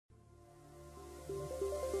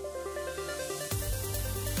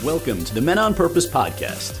Welcome to the Men on Purpose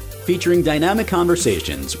podcast, featuring dynamic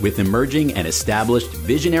conversations with emerging and established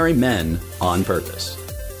visionary men on purpose.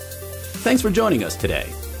 Thanks for joining us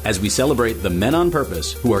today as we celebrate the men on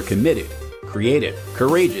purpose who are committed, creative,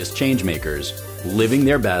 courageous changemakers, living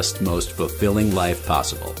their best, most fulfilling life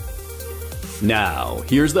possible. Now,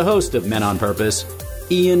 here's the host of Men on Purpose,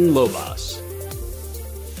 Ian Lobas.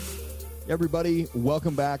 Everybody,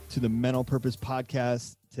 welcome back to the Men on Purpose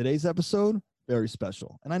podcast. Today's episode, very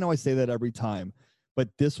special. And I know I say that every time, but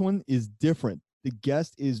this one is different. The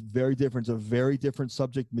guest is very different. It's a very different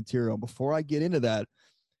subject material. Before I get into that,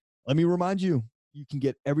 let me remind you, you can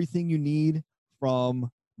get everything you need from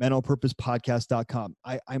menonpurposepodcast.com.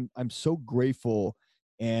 I'm so grateful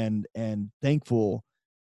and thankful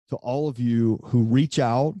to all of you who reach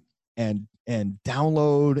out and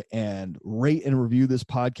download and rate and review this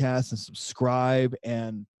podcast and subscribe,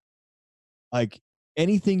 and like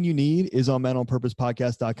anything you need is on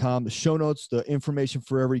menonpurposepodcast.com. The show notes, the information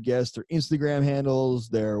for every guest, their Instagram handles,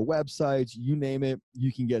 their websites, you name it,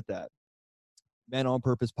 you can get that.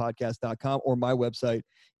 menonpurposepodcast.com or my website,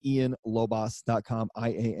 ianlobas.com,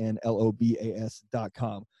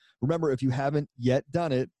 IANLOBAS.com. Remember, if you haven't yet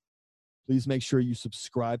done it, please make sure you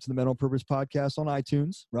subscribe to the Men on Purpose podcast on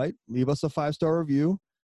iTunes, right? Leave us a 5-star review.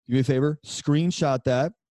 Do me a favor, screenshot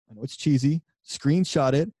that. I know it's cheesy.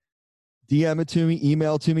 Screenshot it, DM it to me,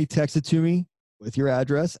 email it to me, text it to me with your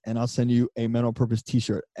address, and I'll send you a Men on Purpose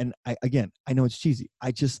t-shirt. And I know it's cheesy.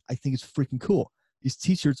 I think it's freaking cool. These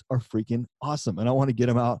t-shirts are freaking awesome, and I want to get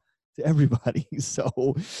them out to everybody.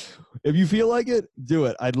 So if you feel like it, do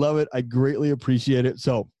it. I'd love it. I'd greatly appreciate it.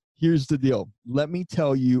 So here's the deal. Let me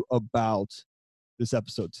tell you about this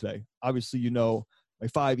episode today. Obviously, you know my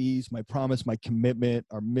 5 E's, my promise, my commitment,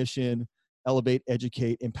 our mission: elevate,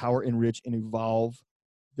 educate, empower, enrich, and evolve.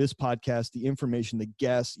 This podcast, the information, the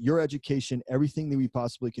guests, your education, everything that we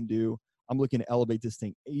possibly can do. I'm looking to elevate this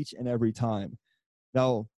thing each and every time.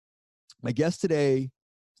 Now, my guest today,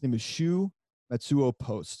 his name is Shu Matsuo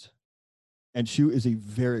Post. And Shu is a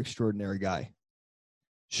very extraordinary guy.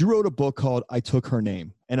 Shu wrote a book called I Took Her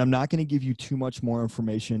Name. And I'm not going to give you too much more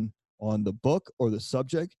information on the book or the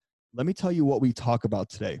subject. Let me tell you what we talk about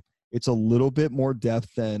today. It's a little bit more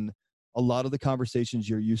depth than a lot of the conversations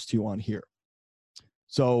you're used to on here.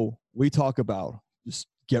 So we talk about, just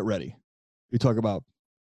get ready. We talk about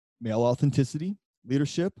male authenticity,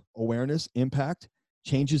 leadership, awareness, impact,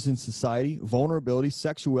 changes in society, vulnerability,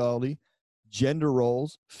 sexuality, gender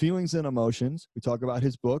roles, feelings and emotions. We talk about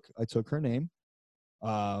his book, I Took Her Name.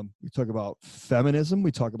 We talk about feminism.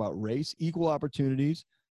 We talk about race, equal opportunities.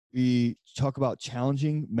 We talk about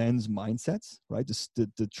challenging men's mindsets, right?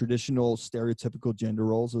 The traditional stereotypical gender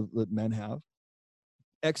roles that men have.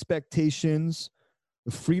 Expectations,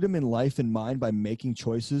 the freedom in life and mind by making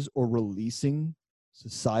choices or releasing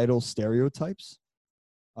societal stereotypes.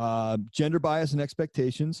 Gender bias and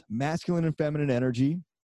expectations, masculine and feminine energy,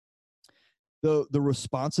 the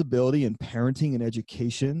responsibility in parenting and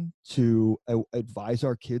education to advise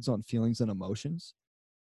our kids on feelings and emotions,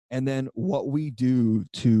 and then what we do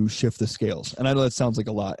to shift the scales. And I know that sounds like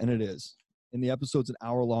a lot, and it is. And the episode's an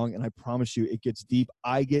hour long, and I promise you it gets deep.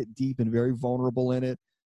 I get deep and very vulnerable in it,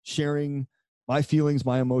 sharing my feelings,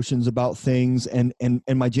 my emotions about things, and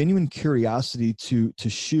my genuine curiosity to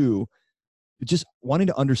Shu, just wanting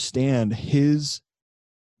to understand his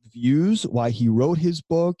views, why he wrote his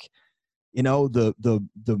book, you know, the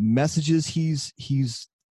messages he's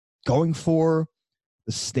going for,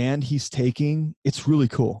 the stand he's taking. It's really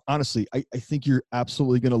cool. Honestly, I think you're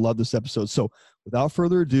absolutely going to love this episode. So without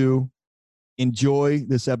further ado, enjoy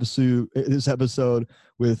this episode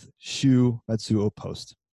with Shu Matsuo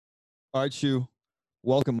Post. All right, Shu,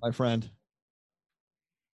 welcome, my friend.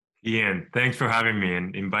 Ian, thanks for having me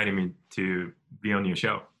and inviting me to be on your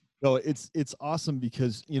show. No, it's awesome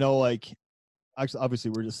because, you know, like, actually,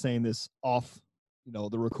 obviously we're just saying this off, you know,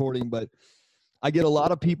 the recording, but I get a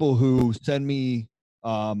lot of people who send me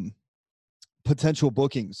potential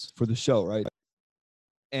bookings for the show, right?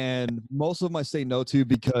 And most of them I say no to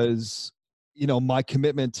because, you know, my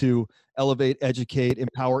commitment to elevate, educate,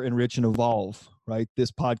 empower, enrich, and evolve, right?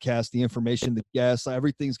 This podcast, the information, the guests,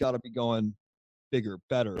 everything's got to be going bigger,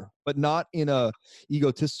 better, but not in a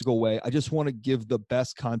egotistical way. I just want to give the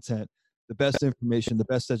best content, the best information, the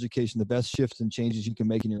best education, the best shifts and changes you can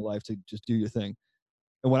make in your life to just do your thing.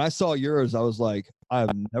 And when I saw yours, I was like, I've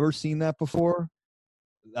never seen that before.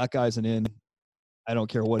 That guy's an in. I don't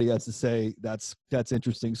care what he has to say. That's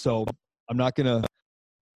interesting. So I'm not gonna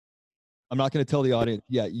tell the audience.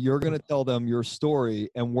 Yeah, you're gonna tell them your story,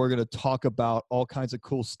 and we're gonna talk about all kinds of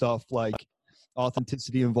cool stuff like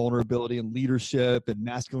authenticity and vulnerability and leadership and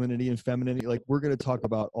masculinity and femininity. Like, we're going to talk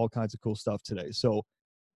about all kinds of cool stuff today. So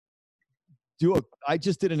I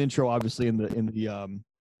just did an intro, obviously, in the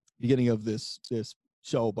beginning of this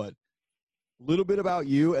show, but a little bit about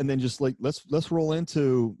you, and then just like let's roll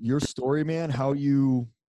into your story, man. How you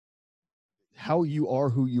are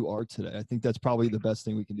who you are today. I think that's probably the best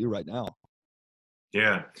thing we can do right now.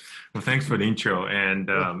 Yeah. Well, thanks for the intro. And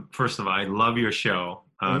first of all, I love your show.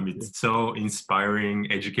 It's so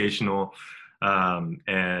inspiring, educational,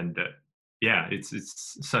 and yeah,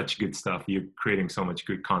 it's such good stuff. You're creating so much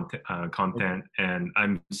good content, and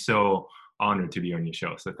I'm so honored to be on your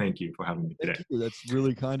show. So thank you for having me today. Thank you. That's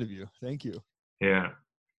really kind of you. Thank you. Yeah.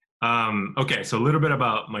 Okay. So a little bit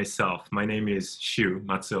about myself. My name is Shu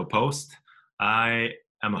Matsuo Post. I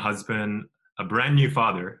am a husband, a brand new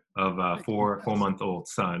father of a four-month-old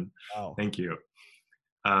son. Wow. Thank you.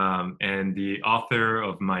 And the author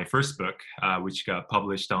of my first book, which got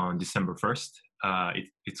published on December 1st.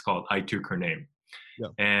 It's called I Took Her Name. Yeah.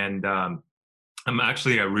 And I'm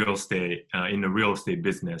actually in the real estate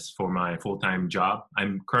business for my full-time job.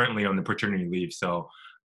 I'm currently on the paternity leave, so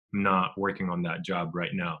I'm not working on that job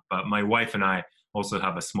right now. But my wife and I also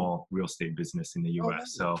have a small real estate business in the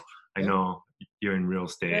U.S. So I know you're in real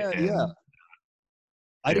estate. Yeah.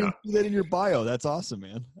 I didn't see that in your bio. That's awesome,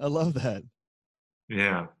 man. I love that.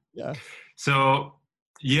 Yeah. Yeah. So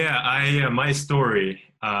my story.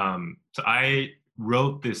 So I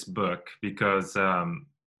wrote this book because I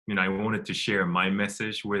wanted to share my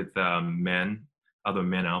message with other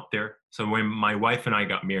men out there. So when my wife and I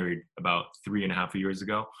got married about 3.5 years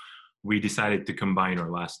ago, we decided to combine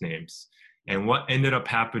our last names. And what ended up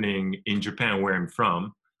happening in Japan, where I'm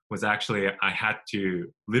from, was actually I had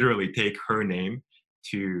to literally take her name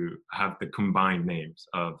to have the combined names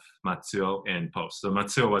of Matsuo and Post. So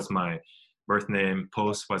Matsuo was my birth name,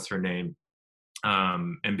 Post was her name.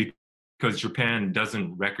 And because Japan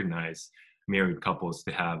doesn't recognize married couples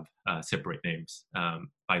to have separate names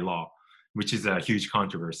by law, which is a huge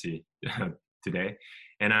controversy today.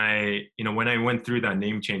 And when I went through that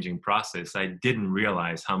name changing process, I didn't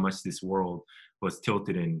realize how much this world was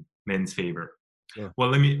tilted in men's favor. Yeah. Well,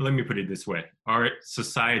 let me put it this way. Our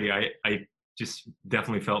society, I just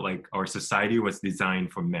definitely felt like our society was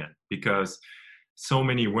designed for men, because so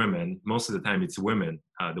many women, most of the time it's women,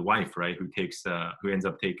 the wife, right, who ends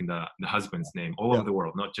up taking the husband's name all over the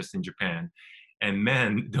world, not just in Japan. And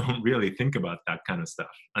men don't really think about that kind of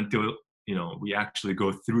stuff until, we actually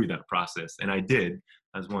go through that process. And I did,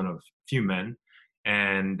 as one of few men.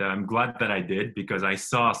 And I'm glad that I did, because I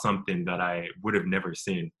saw something that I would have never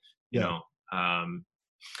seen,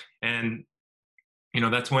 and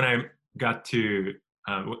that's when I got to,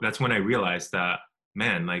 that's when I realized that,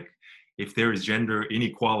 man, like, if there is gender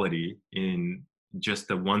inequality in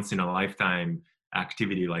just a once in a lifetime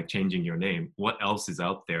activity like changing your name, what else is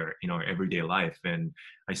out there in our everyday life? And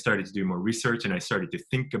I started to do more research, and I started to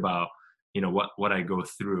think about, what I go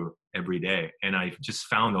through every day. And I just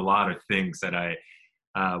found a lot of things that I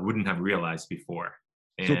wouldn't have realized before.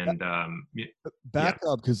 And back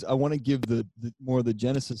up, because I want to give the more of the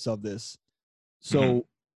genesis of this. So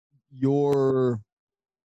your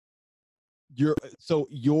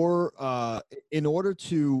in order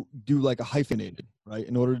to do like a hyphenated, right?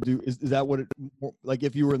 In order to do, is that what it, like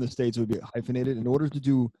if you were in the States, it would be hyphenated. In order to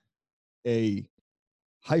do a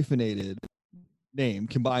hyphenated name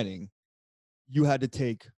combining, you had to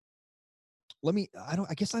take, I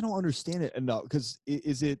guess I don't understand it enough, because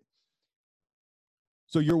is it,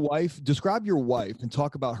 so your wife, describe your wife and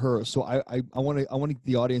talk about her. So I want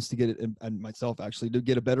the audience to get it, and myself actually, to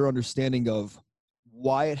get a better understanding of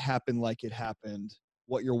why it happened like it happened,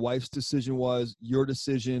 what your wife's decision was, your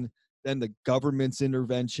decision, then the government's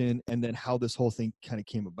intervention, and then how this whole thing kind of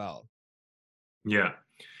came about. Yeah.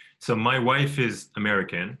 So my wife is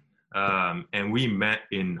American, and we met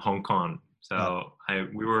in Hong Kong. So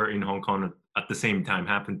we were in Hong Kong at the same time,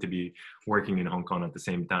 happened to be working in Hong Kong at the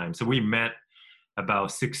same time. So we met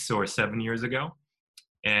about 6 or 7 years ago.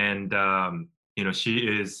 And, she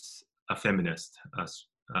is a feminist,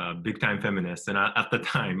 a big time feminist. And at the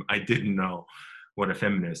time, I didn't know what a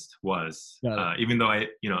feminist was, even though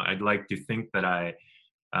I'd like to think that I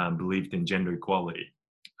believed in gender equality.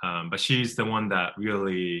 But she's the one that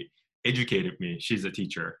really educated me. She's a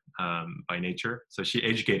teacher by nature. So she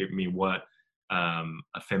educated me what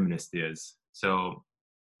a feminist is. So,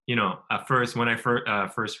 at first, when I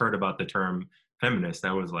first heard about the term feminist,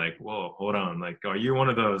 I was like, whoa, hold on. Like, are you one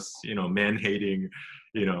of those, man-hating,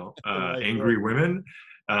 angry women?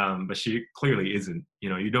 But she clearly isn't.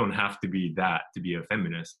 You don't have to be that to be a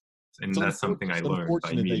feminist. And that's something I learned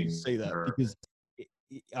by meeting that you say that, her. Because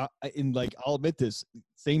in like, I'll admit this,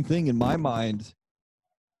 same thing in my mind.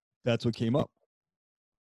 That's what came up.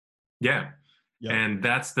 Yeah. Yep. And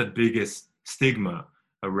that's the biggest stigma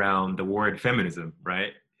around the word feminism,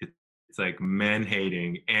 right? It's like men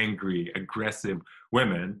hating, angry, aggressive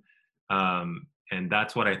women. And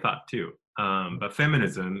that's what I thought too. But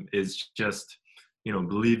feminism is just,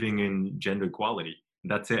 believing in gender equality.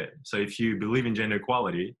 That's it. So if you believe in gender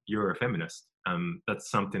equality, you're a feminist.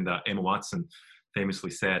 That's something that Emma Watson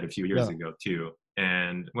famously said a few years ago too.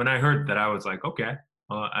 And when I heard that, I was like, okay,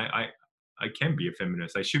 I can be a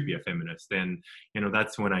feminist. I should be a feminist. And,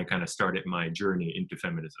 that's when I kind of started my journey into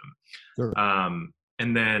feminism. Sure.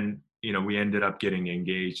 And then, we ended up getting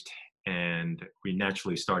engaged, and we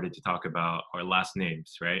naturally started to talk about our last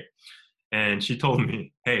names, right? And she told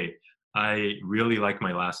me, hey, I really like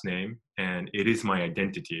my last name, and it is my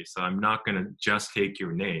identity. So I'm not going to just take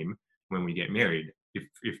your name when we get married,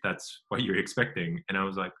 if that's what you're expecting. And I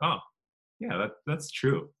was like, oh, yeah, that's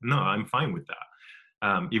true. No, I'm fine with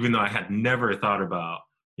that. Even though I had never thought about,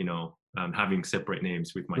 having separate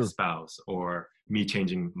names with my spouse, or me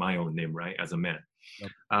changing my own name, right, as a man.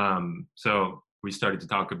 Yep. So we started to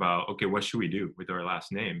talk about, okay, what should we do with our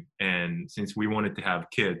last name? And since we wanted to have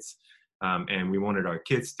kids, and we wanted our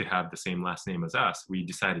kids to have the same last name as us, we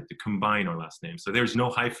decided to combine our last names. So there's no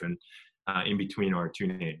hyphen in between our two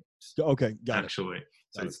names. Okay, got actually. it.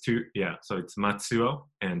 So it's two, so it's Matsuo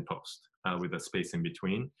and Post with a space in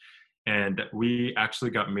between. And we actually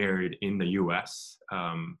got married in the US.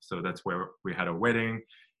 So that's where we had a wedding.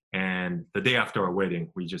 And the day after our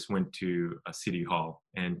wedding, we just went to a city hall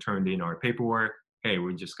and turned in our paperwork. Hey,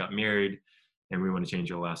 we just got married and we want to change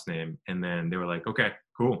your last name. And then they were like, okay,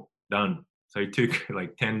 cool, done. So it took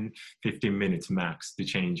like 10, 15 minutes max to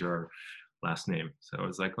change our last name. So I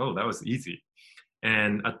was like, oh, that was easy.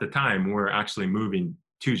 And at the time, we were actually moving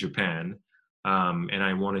to Japan. And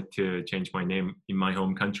I wanted to change my name in my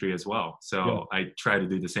home country as well. So I tried to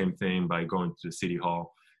do the same thing by going to the city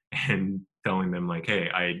hall and telling them like, hey,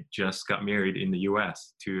 I just got married in the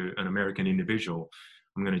US to an American individual.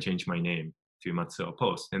 I'm going to change my name to Matsuo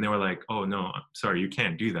Post. And they were like, oh, no, I'm sorry, you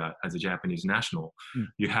can't do that as a Japanese national.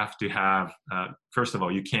 You have to have, first of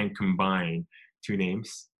all, you can't combine two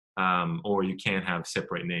names, or you can't have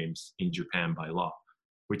separate names in Japan by law,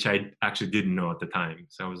 which I actually didn't know at the time.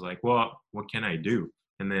 So I was like, well, what can I do?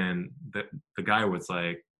 And then the guy was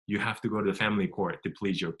like, you have to go to the family court to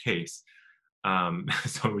plead your case.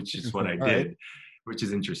 So which is what I did, which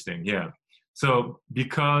is interesting. Yeah. So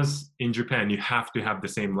because in Japan, you have to have the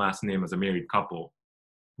same last name as a married couple,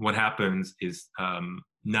 what happens is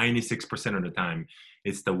 96% of the time,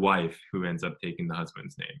 it's the wife who ends up taking the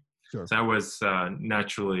husband's name. Sure. So I was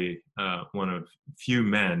naturally one of few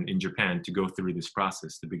men in Japan to go through this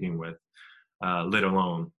process to begin with, let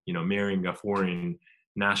alone, marrying a foreign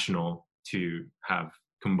national to have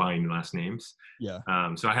combined last names. Yeah.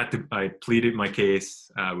 So I pleaded my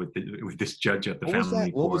case with this judge at the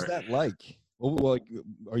family court. What was that like?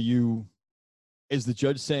 Is the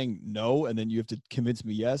judge saying no, and then you have to convince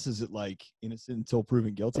me yes? Is it like innocent until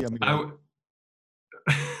proven guilty?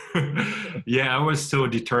 Yeah, I was so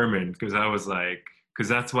determined because I was like, because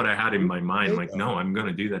that's what I had in my mind. Like, no, I'm going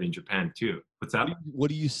to do that in Japan too. What's that? What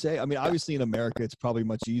do you say? I mean, obviously in America, it's probably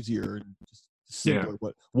much easier and just simpler.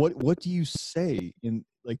 Yeah. What do you say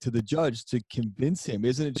to the judge to convince him?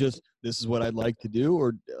 Isn't it just, this is what I'd like to do?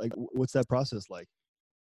 Or like, what's that process like?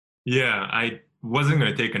 Yeah, I wasn't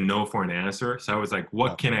going to take a no for an answer. So I was like,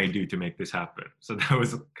 what can I do to make this happen? So that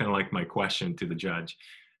was kind of like my question to the judge.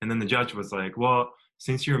 And then the judge was like, well,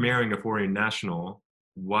 since you're marrying a foreign national,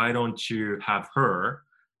 why don't you have her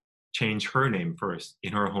change her name first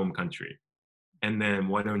in her home country? And then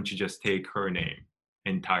why don't you just take her name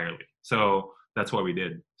entirely? So that's what we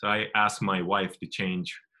did. So I asked my wife to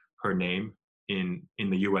change her name in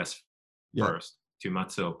the US first to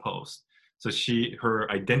Matsuo Post. So her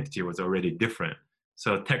identity was already different.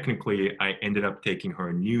 So technically I ended up taking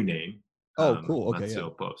her new name. Oh, cool. Okay.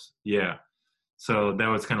 Matsuo Post. Yeah. So that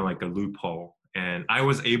was kind of like a loophole. And I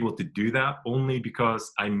was able to do that only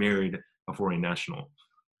because I married a foreign national.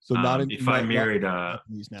 So if I married a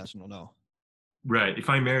Japanese national, no. Right. If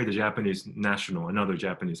I married a Japanese national, another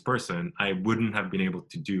Japanese person, I wouldn't have been able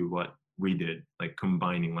to do what we did, like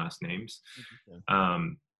combining last names,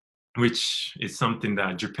 which is something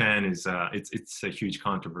that Japan is. It's a huge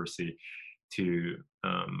controversy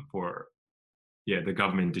for the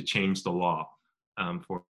government to change the law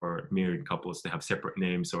for married couples to have separate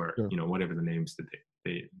names or whatever the names that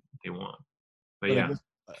they want. But yeah,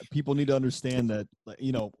 people need to understand that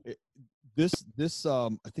this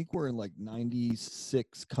I think we're in like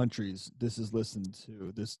 96 countries. This is listened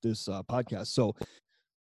to this podcast. So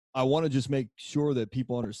I want to just make sure that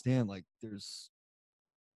people understand, like, there's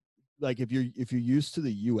like, if you're used to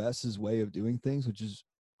the US's way of doing things, which is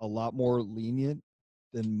a lot more lenient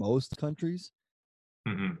than most countries,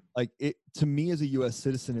 Hmm. like, it to me as a US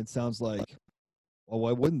citizen, it sounds like, well,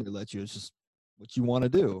 why wouldn't they let you? It's just what you want to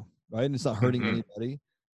do, right? And it's not hurting Hmm. anybody,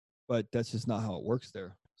 but that's just not how it works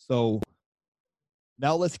there. So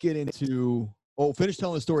now let's get into, oh, finish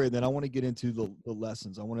telling the story, and then I want to get into the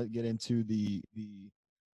lessons. I want to get into the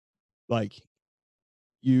like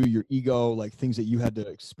your ego, like things that you had to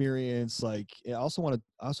experience. Like, I also want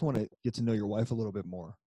to get to know your wife a little bit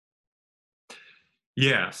more.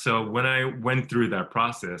 Yeah. So when I went through that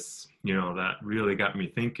process, that really got me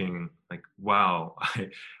thinking, like, wow,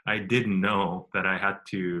 I didn't know that I had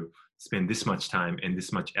to spend this much time and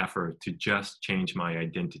this much effort to just change my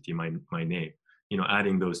identity, my name,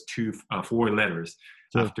 adding those four letters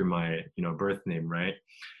Sure. after my, birth name. Right.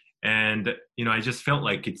 And, I just felt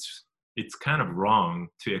like it's kind of wrong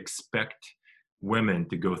to expect women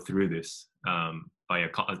to go through this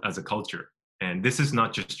as a culture. And this is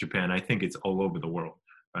not just Japan. I think it's all over the world,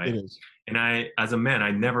 It right? is. And as a man,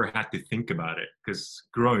 I never had to think about it because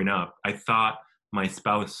growing up, I thought my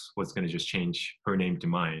spouse was going to just change her name to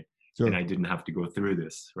mine, and Sure. I didn't have to go through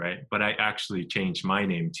this, right? But I actually changed my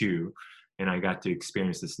name too, and I got to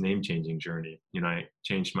experience this name changing journey. I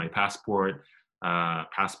changed my passports,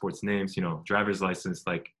 names, driver's license,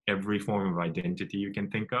 like every form of identity you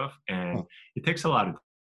can think of, Huh. and it takes a lot of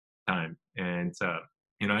time. And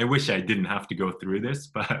I wish I didn't have to go through this,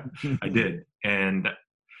 but I did. And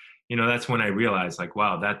that's when I realized, like,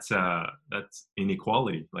 wow, that's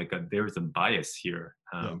inequality. Like, there's a bias here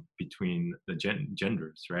Yeah. between the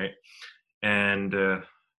genders, right? And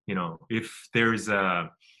if there's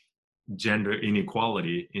a gender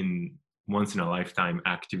inequality in once in a lifetime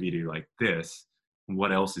activity like this,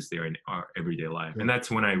 what else is there in our everyday life? And Sure.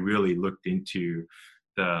 that's when I really looked into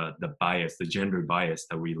the bias, the gender bias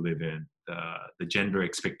that we live in, the gender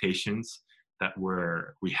expectations that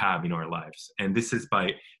we have in our lives. And this is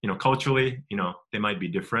by, culturally, they might be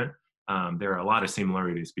different. There are a lot of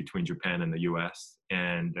similarities between Japan and the US.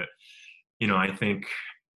 And I think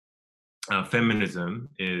feminism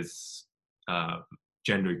is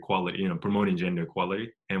gender equality, promoting gender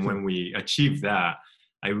equality. And Sure. when we achieve that,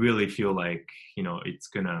 I really feel like,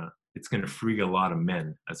 it's gonna free a lot of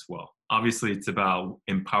men as well. Obviously, it's about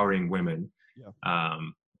empowering women. Yeah.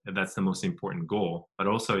 And that's the most important goal. But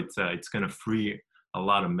also, it's gonna free a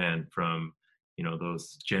lot of men from,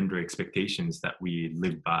 those gender expectations that we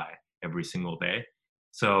live by every single day.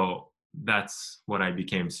 So that's what I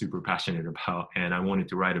became super passionate about. And I wanted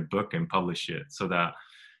to write a book and publish it so that,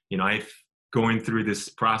 I going through this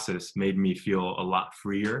process made me feel a lot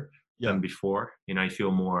freer Yeah. than before. I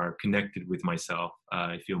feel more connected with myself.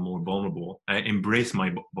 I feel more vulnerable. I embrace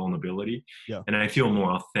my vulnerability, Yeah. and I feel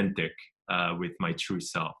more authentic with my true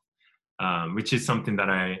self, which is something that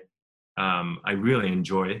I really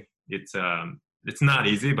enjoy. It's not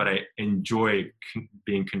easy, but I enjoy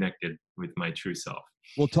being connected with my true self.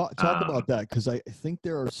 Well, talk Um, about that, because I think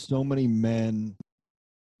there are so many men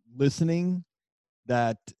listening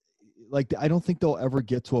that, like, I don't think they'll ever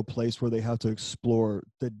get to a place where they have to explore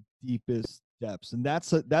the deepest depths, and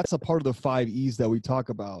that's a part of the 5 E's that we talk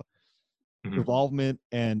about: mhm, involvement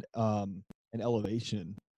and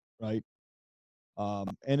elevation, right?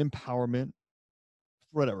 And empowerment,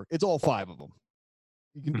 whatever. It's all 5 of them.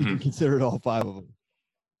 You can mhm, consider it all 5 of them.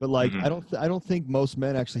 But, like, mhm. I don't think most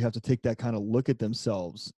men actually have to take that kind of look at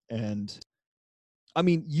themselves. And I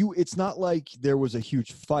mean, it's not like there was a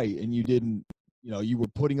huge fight and you didn't, you were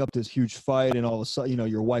putting up this huge fight and all of a sudden,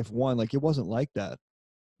 your wife won. Like, it wasn't like that,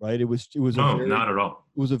 right? No, not at all.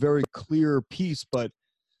 It was a very clear piece, but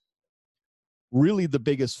really the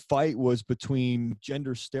biggest fight was between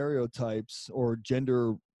gender stereotypes or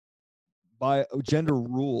gender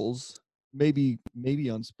rules, maybe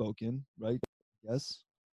unspoken, right? Yes.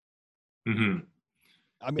 Hmm.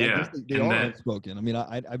 I mean, I guess Yeah, they and are then unspoken. I mean,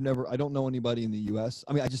 I don't know anybody in the U.S.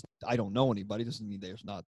 I mean, I don't know anybody. It doesn't mean there's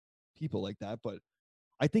not people like that. But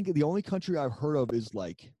I think the only country I've heard of is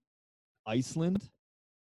like Iceland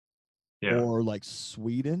yeah. or like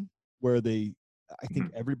Sweden, where I think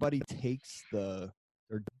Mhm. everybody takes their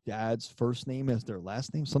dad's first name as their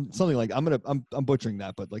last name. Something like, I'm butchering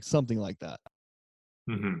that, but like something like that.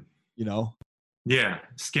 Mhm. You know? Yeah,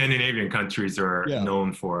 Scandinavian countries are Yeah.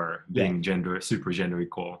 known for Yeah. being super gender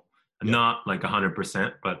equal. Yeah. Not like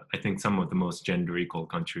 100%, but I think some of the most gender equal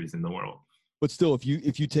countries in the world. But still, if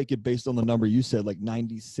you take it based on the number you said, like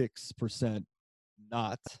 96%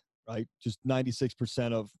 not, right? Just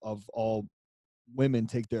 96% of all women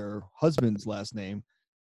take their husband's last name.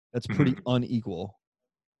 That's pretty Mhm. unequal.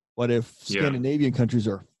 But if Yeah. Scandinavian countries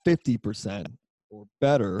are 50% or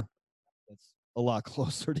better, that's a lot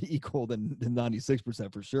closer to equal than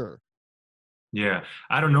 96% for sure. Yeah,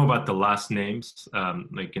 I don't know about the last names,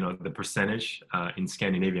 like, the percentage in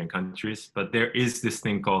Scandinavian countries, but there is this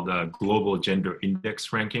thing called Global Gender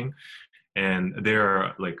Index ranking, and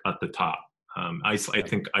they're like at the top. I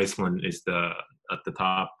think Iceland is at the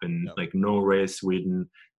top, and like Norway, Sweden,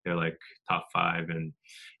 they're like top 5,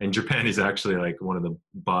 and Japan is actually like one of the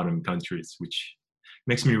bottom countries, which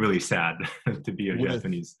makes me really sad to be a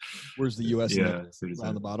Japanese. Where's the U.S. citizen.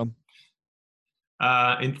 Around the bottom?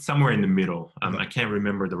 Somewhere in the middle. Okay. I can't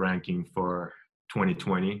remember the ranking for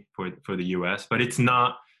 2020 for the US, but it's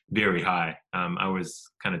not very high. I was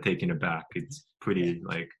kind of taken aback. It's pretty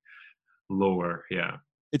like lower. Yeah.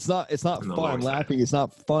 It's not fun. I'm laughing. It's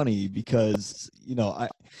not funny because,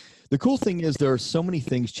 the cool thing is there are so many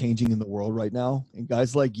things changing in the world right now. And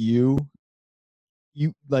guys like you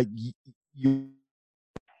don't,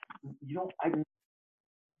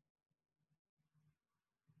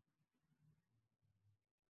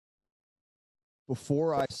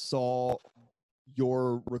 before I saw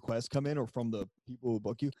your request come in or from the people who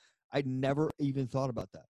book you, I'd never even thought about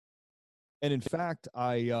that. And in fact,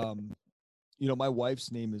 my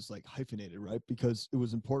wife's name is like hyphenated, right? Because it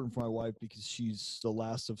was important for my wife because she's the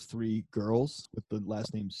last of 3 girls with the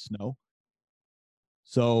last name Snow.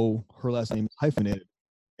 So her last name is hyphenated,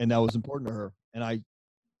 and that was important to her. And I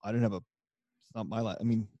didn't have it's not my last. I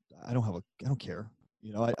mean, I don't care.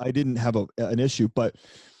 I didn't have an issue, but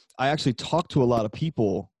I actually talked to a lot of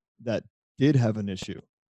people that did have an issue.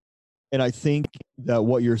 And I think that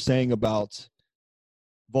what you're saying about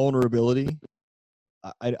vulnerability,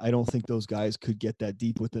 I don't think those guys could get that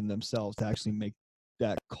deep within themselves to actually make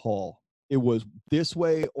that call. It was this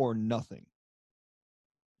way or nothing,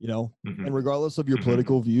 Mm-hmm. And regardless of your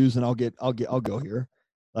political views, and I'll go here.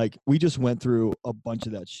 Like, we just went through a bunch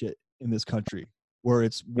of that shit in this country where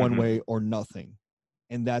it's one way or nothing.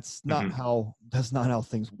 And that's not how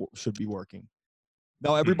things should be working.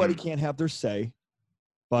 Now, everybody can't have their say,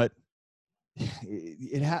 but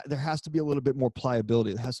there has to be a little bit more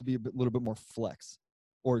pliability. There has to be little bit more flex.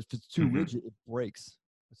 Or if it's too rigid, it breaks.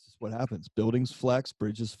 This is what happens. Buildings flex,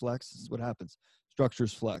 bridges flex. This is what happens.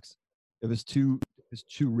 Structures flex. If it's too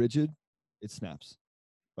rigid, it snaps,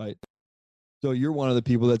 right? So you're one of the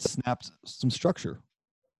people that snapped some structure.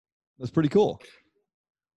 That's pretty cool.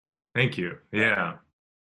 Thank you. Yeah.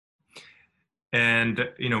 And,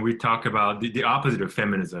 we talk about the opposite of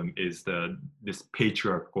feminism is this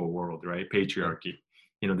patriarchal world, right? Patriarchy,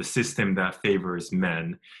 the system that favors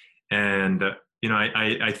men. And,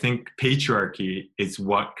 I think patriarchy is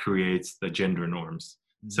what creates the gender norms.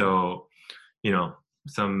 So,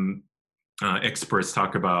 some experts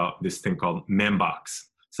talk about this thing called men box.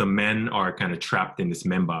 So men are kind of trapped in this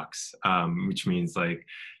men box, which means like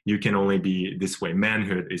you can only be this way.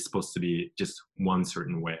 Manhood is supposed to be just one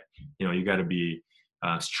certain way. You got to be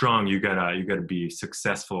strong. You gotta be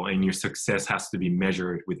successful, and your success has to be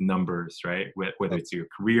measured with numbers, right? Whether it's your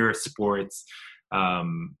career, sports,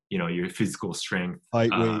 your physical strength,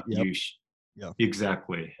 height, weight.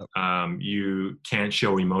 Exactly. Yep. You can't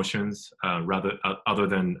show emotions other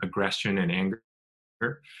than aggression and anger.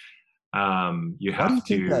 You have Why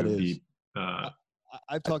do you think that be.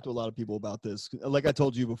 I've talked to a lot of people about this. Like I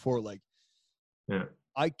told you before, like, yeah.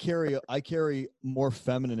 I carry more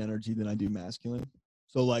feminine energy than I do masculine.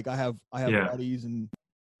 So like I have buddies and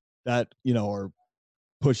that, are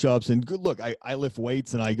push-ups and good. Look, I lift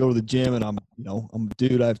weights and I go to the gym and I'm a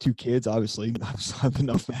dude. I have 2 kids, obviously. I have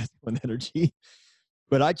enough masculine energy,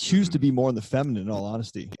 but I choose to be more in the feminine, in all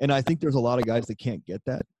honesty. And I think there's a lot of guys that can't get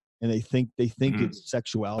that, and they think it's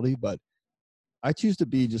sexuality, but I choose to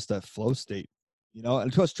be just that flow state,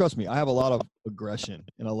 and trust me, I have a lot of aggression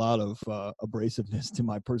and a lot of abrasiveness to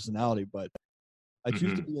my personality, but I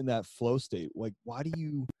choose to be in that flow state. Like, why do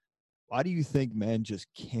you think men just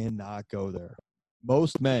cannot go there?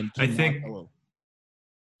 Most men cannot go.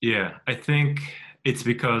 Yeah, I think it's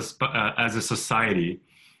because as a society,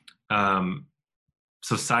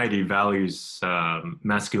 society values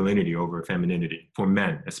masculinity over femininity for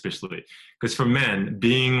men, especially. Because for men,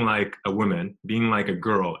 being like a woman, being like a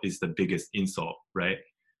girl is the biggest insult, right?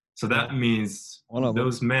 So that means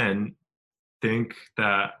those men think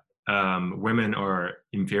that women are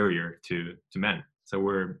inferior to men. So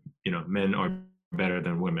men are better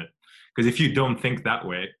than women. Because if you don't think that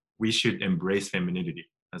way, we should embrace femininity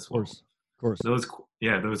as well. Of course.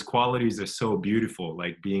 Those qualities are so beautiful,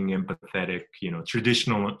 like being empathetic,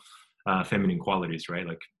 traditional feminine qualities, right?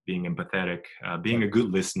 Like being empathetic, being a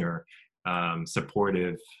good listener,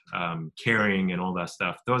 supportive, caring, and all that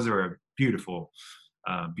stuff. Those are beautiful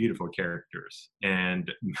beautiful characters.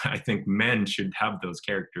 And I think men should have those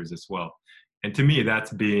characters as well. And to me,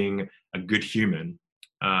 that's being a good human.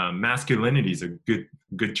 Masculinity is a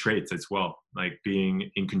good traits as well, like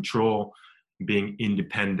being in control, being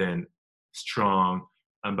independent, strong.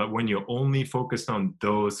 But when you're only focused on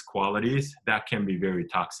those qualities, that can be very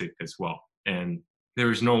toxic as well. And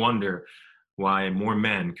there is no wonder why more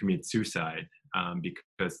men commit suicide,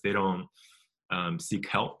 because they don't seek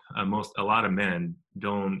help. A lot of men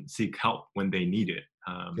don't seek help when they need it,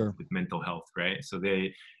 Sure. with mental health, right? So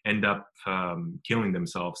they end up killing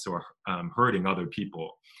themselves or hurting other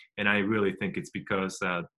people. And I really think it's because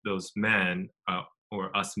those men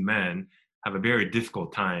or us men have a very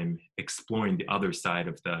difficult time exploring the other side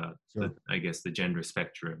of I guess, the gender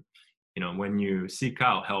spectrum. When you seek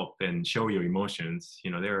out help and show your emotions,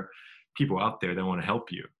 there are people out there that want to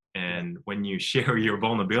help you. And when you share your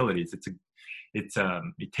vulnerabilities,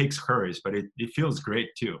 it takes courage, but it feels great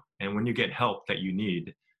too. And when you get help that you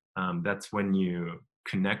need, that's when you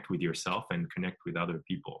connect with yourself and connect with other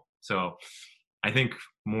people. So I think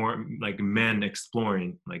more like men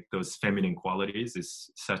exploring like those feminine qualities is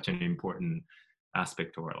such an important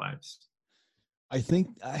aspect of our lives. I think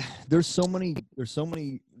there's so many,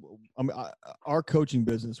 I mean, our coaching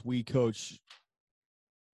business, we coach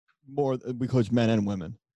men and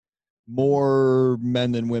women, more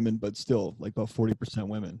men than women, but still like about 40%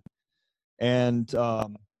 women. And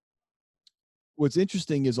what's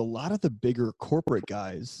interesting is a lot of the bigger corporate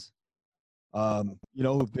guys,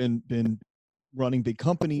 who've been running big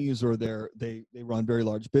companies, or they run very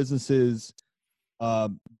large businesses.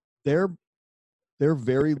 They're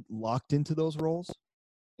very locked into those roles.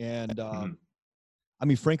 And I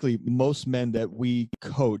mean, frankly, most men that we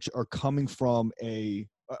coach are coming from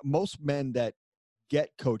most men that get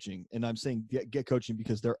coaching, and I'm saying get coaching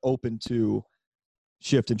because they're open to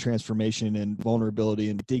shift and transformation and vulnerability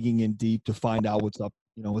and digging in deep to find out what's up,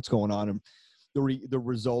 what's going on, and the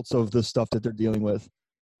results of the stuff that they're dealing with.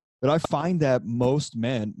 But I find that most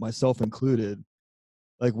men, myself included,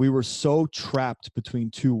 like we were so trapped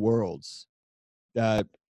between two worlds that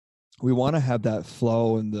we want to have that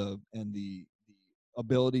flow and the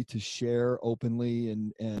ability to share openly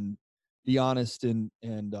and be honest and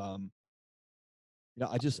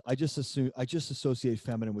I just associate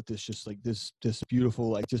feminine with this, just like this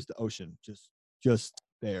beautiful, like just the ocean, just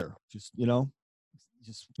there, just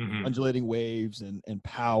undulating waves and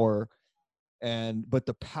power. But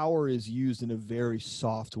the power is used in a very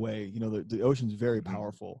soft way. The ocean's very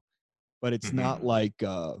powerful, but it's not like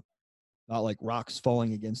rocks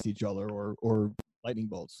falling against each other or lightning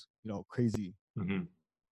bolts, crazy.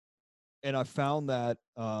 And I found that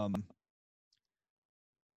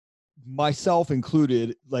myself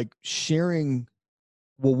included, like sharing,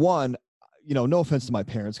 well, one, no offense to my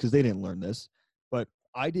parents because they didn't learn this, but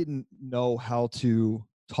I didn't know how to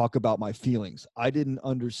talk about my feelings. I didn't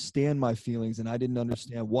understand my feelings, and I didn't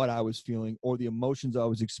understand what I was feeling or the emotions I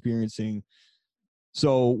was experiencing.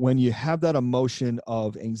 So when you have that emotion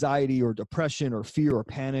of anxiety or depression or fear or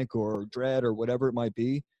panic or dread or whatever it might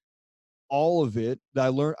be, all of it, I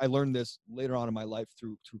learned this later on in my life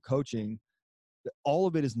through coaching, that all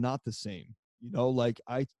of it is not the same. Like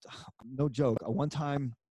no joke, one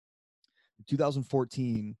time in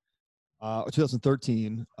 2014 or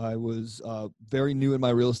 2013, I was very new in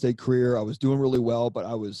my real estate career. I was doing really well, but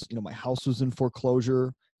I was, my house was in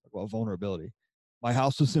foreclosure. Well, vulnerability. My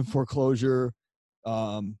house was in foreclosure.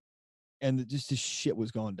 And just this shit was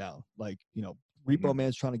going down. Like, repo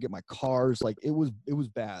man's trying to get my cars. Like it was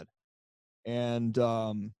bad. And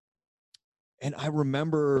I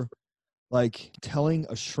remember like telling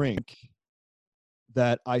a shrink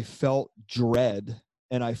that I felt dread,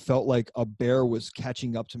 and I felt like a bear was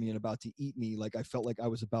catching up to me and about to eat me. Like I felt like I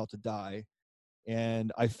was about to die.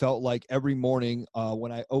 And I felt like every morning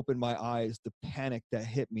when I opened my eyes, the panic that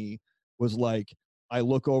hit me was like, I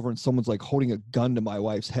look over and someone's like holding a gun to my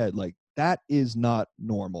wife's head. Like that is not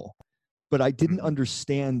normal. But I didn't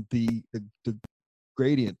understand the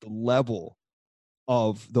gradient, the level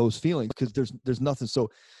of those feelings, because there's nothing. So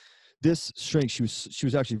this shrink, she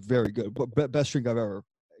was actually very good, but best shrink I've ever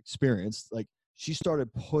experienced. Like she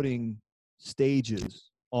started putting stages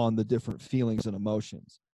on the different feelings and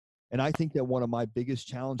emotions. And I think that one of my biggest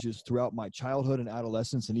challenges throughout my childhood and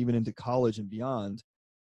adolescence and even into college and beyond,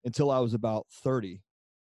 until I was about 30,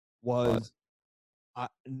 was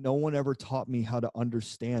no one ever taught me how to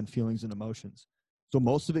understand feelings and emotions. So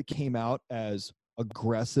most of it came out as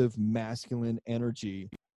aggressive masculine energy,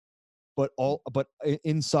 but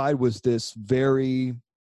inside was this very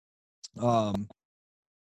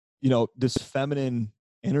this feminine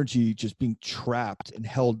energy just being trapped and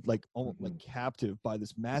held like almost like captive by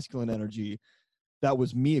this masculine energy that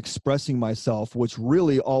was me expressing myself, which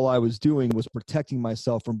really all I was doing was protecting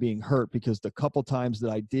myself from being hurt, because the couple times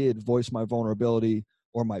that I did voice my vulnerability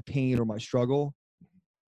or my pain or my struggle,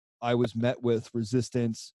 I was met with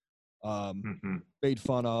resistance, made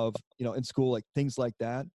fun of, you know, in school, like things like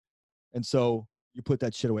that. And so you put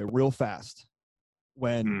that shit away real fast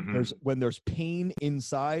when there's pain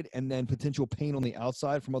inside and then potential pain on the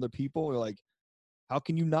outside from other people. You're like, how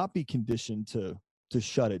can you not be conditioned to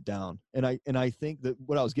shut it down? And I think that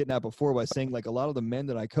what I was getting at before by saying, like, a lot of the men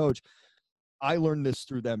that I coach, I learned this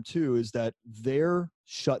through them too, is that they're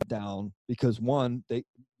shut down because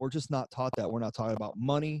we're just not taught that. We're not taught about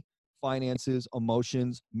money, finances,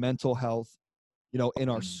 emotions, mental health, you know, in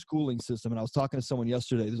our schooling system. And I was talking to someone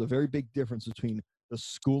yesterday. There's a very big difference between the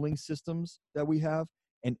schooling systems that we have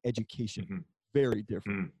and education. Very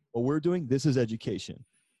different. What we're doing, this is education.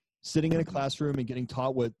 Sitting in a classroom and getting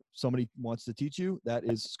taught what somebody wants to teach you, that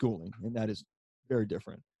is schooling, and that is very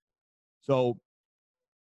different. So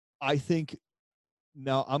I think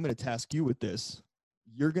now I'm going to task you with this.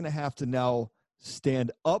 You're going to have to now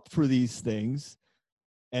stand up for these things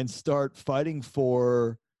and start fighting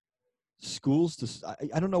for schools to,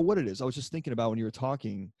 I don't know what it is. I was just thinking about when you were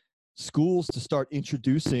talking, schools to start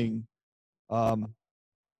introducing an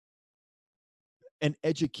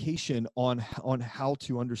education on how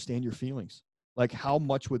to understand your feelings. Like, how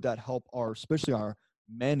much would that help especially our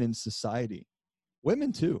men in society,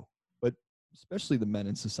 women too, but especially the men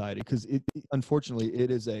in society, because unfortunately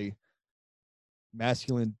it is a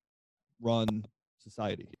masculine run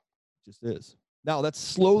society. It just is. Now that's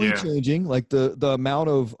slowly changing. Like the amount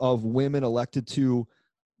of women elected to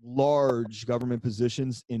large government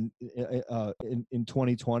positions in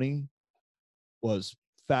 2020 was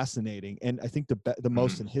fascinating, and I think the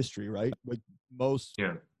most in history, right? Like most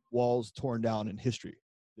walls torn down in history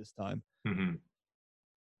this time.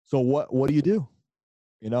 So what do you do?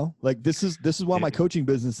 You know, like this is why my coaching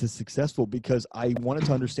business is successful, because I wanted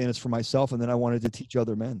to understand this for myself, and then I wanted to teach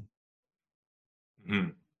other men.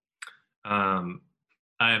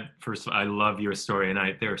 I love your story, and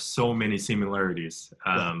there are so many similarities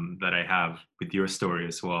that I have with your story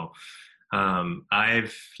as well.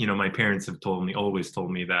 My parents have always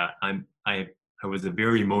told me that I was a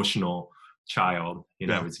very emotional child.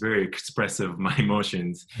 I was very expressive of my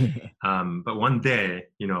emotions. But one day,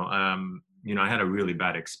 I had a really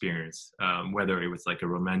bad experience, whether it was like a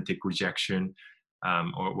romantic rejection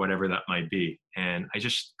or whatever that might be. And I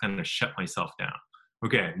just kind of shut myself down.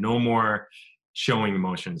 Okay, no more showing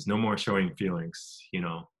emotions, no more showing feelings,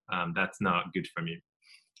 that's not good for me.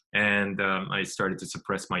 And I started to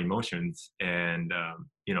suppress my emotions and,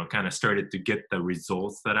 kind of started to get the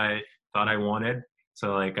results that I thought I wanted.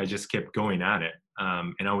 So like, I just kept going at it.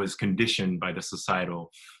 And I was conditioned by the societal,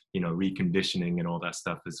 reconditioning and all that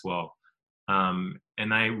stuff as well. And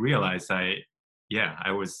I realized I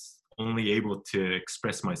was only able to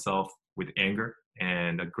express myself with anger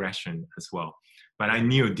and aggression as well. But I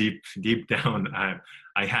knew deep down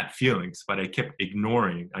I had feelings, but I kept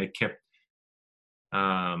ignoring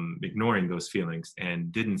those feelings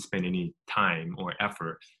and didn't spend any time or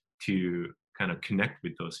effort to kind of connect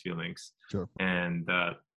with those feelings. Sure. And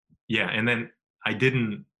and then I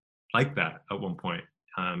didn't like that at one point.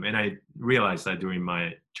 And I realized that during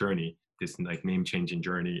my journey, this like name changing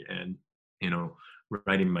journey, and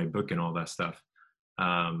writing my book and all that stuff.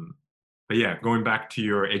 But yeah, going back to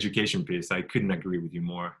your education piece, I couldn't agree with you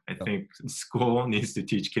more. I think school needs to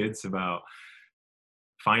teach kids about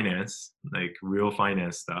finance, like real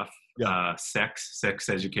finance stuff, sex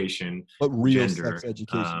education, but real gender, sex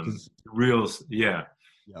education,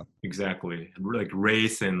 exactly, like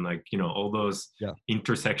race and like all those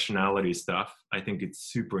intersectionality stuff. I think it's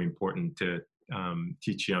super important to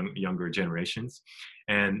teach younger generations,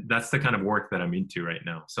 and that's the kind of work that I'm into right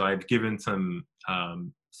now. So I've given some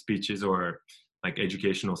speeches or like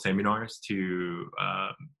educational seminars to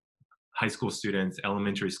high school students,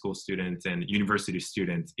 elementary school students, and university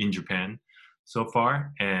students in Japan so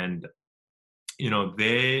far. And,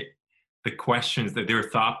 the questions, that their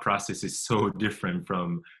thought process is so different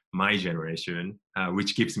from my generation,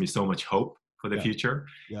 which gives me so much hope for the future.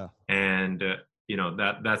 Yeah. And,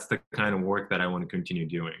 that's the kind of work that I want to continue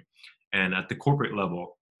doing. And at the corporate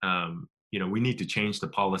level, we need to change the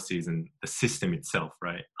policies and the system itself,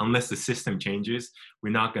 right? Unless the system changes,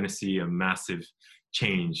 we're not going to see a massive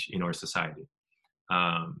change in our society.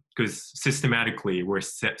 Because systematically, we're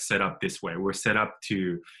set up this way. We're set up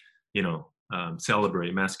to,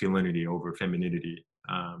 celebrate masculinity over femininity.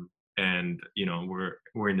 And,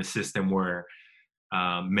 we're in a system where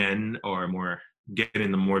men are more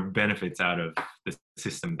getting the more benefits out of the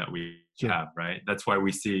system that we have, right? That's why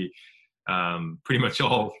we see pretty much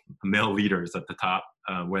all male leaders at the top,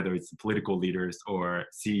 whether it's political leaders or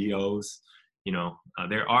CEOs.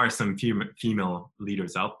 There are some female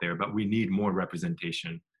leaders out there, but we need more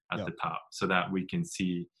representation at the top so that we can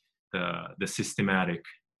see the systematic,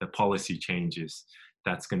 the policy changes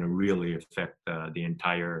that's going to really affect the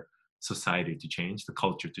entire society to change, the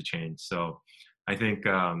culture to change. So I think,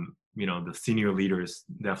 the senior leaders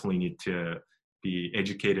definitely need to be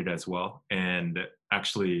educated as well and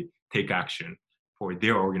actually take action for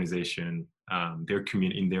their organization, in their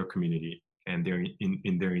community, and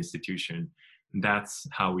in their institution. And that's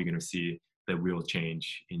how we're going to see the real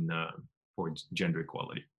change for gender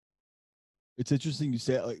equality. It's interesting you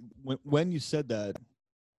say, like, when you said that,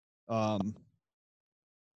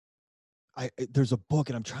 there's a book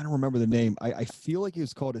and I'm trying to remember the name. I feel like it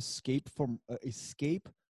was called Escape from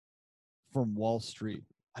Wall Street.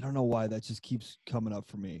 I don't know why that just keeps coming up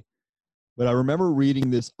for me, but I remember reading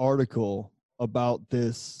this article about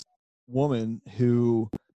this woman who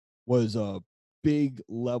was a big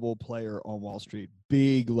level player on Wall Street,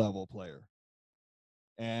 big level player.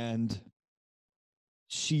 And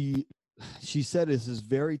she said, this is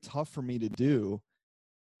very tough for me to do,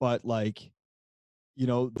 but like,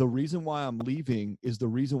 the reason why I'm leaving is the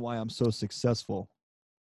reason why I'm so successful.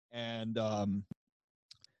 And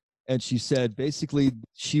she said, basically,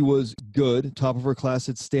 she was good, top of her class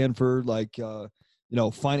at Stanford, like,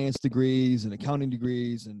 finance degrees and accounting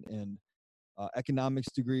degrees and economics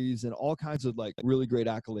degrees and all kinds of like really great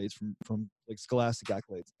accolades from like scholastic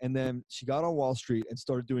accolades. And then she got on Wall Street and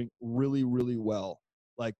started doing really, really well.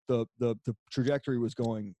 Like the trajectory was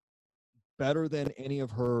going better than any of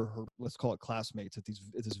her let's call it classmates at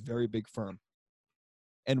this very big firm.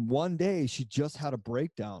 And one day she just had a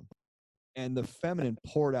breakdown and the feminine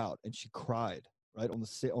poured out and she cried right on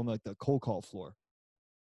the cold call floor.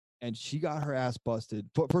 And she got her ass busted.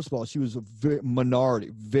 First of all, she was a very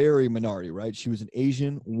minority, right? She was an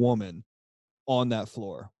Asian woman on that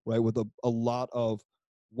floor, right? With a lot of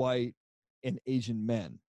white and Asian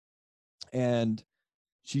men. And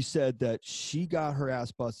she said that she got her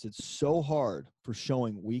ass busted so hard for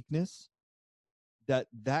showing weakness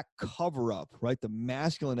that cover up, right? The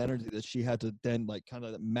masculine energy that she had to then like kind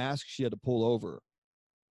of the mask she had to pull over.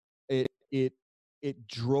 It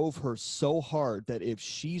drove her so hard that if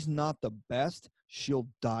she's not the best, she'll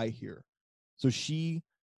die here. So she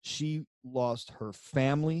lost her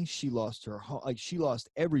family. She lost her home. Like she lost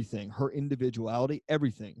everything, her individuality,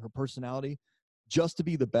 everything, her personality, just to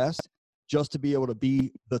be the best, just to be able to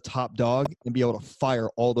be the top dog and be able to fire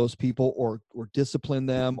all those people or discipline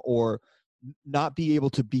them or not be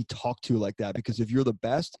able to be talked to like that. Because if you're the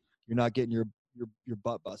best, you're not getting your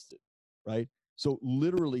butt busted, right? So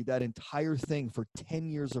literally that entire thing for 10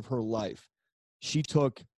 years of her life, she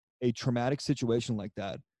took a traumatic situation like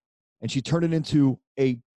that and she turned it into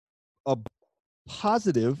a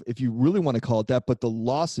positive, if you really want to call it that, but the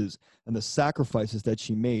losses and the sacrifices that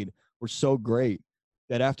she made were so great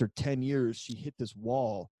that after 10 years, she hit this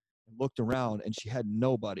wall and looked around and she had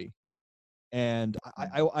nobody. And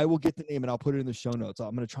I will get the name and I'll put it in the show notes.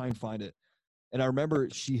 I'm going to try and find it. And I remember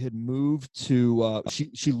she had moved to,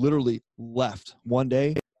 she literally left one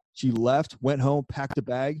day. She left, went home, packed a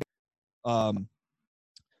bag,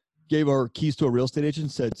 gave her keys to a real estate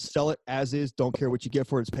agent, said, sell it as is. Don't care what you get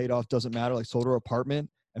for it. It's paid off. Doesn't matter. Like sold her apartment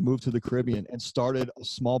and moved to the Caribbean and started a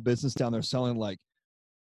small business down there selling like,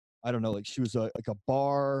 I don't know, like she was like a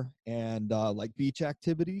bar and like beach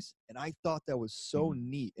activities. And I thought that was so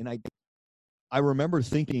neat. And I remember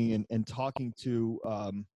thinking and talking to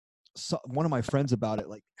one of my friends about it,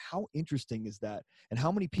 like how interesting is that? And how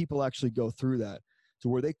many people actually go through that to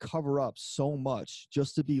where they cover up so much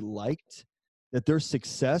just to be liked, that their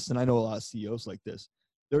success, and I know a lot of CEOs like this,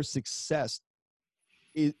 their success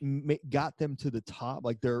got them to the top.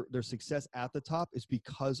 Like their success at the top is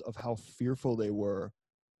because of how fearful they were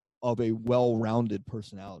of a well-rounded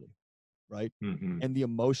personality, right? Mm-hmm. And the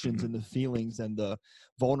emotions and the feelings and the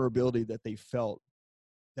vulnerability that they felt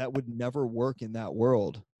that would never work in that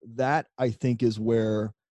world. That I think is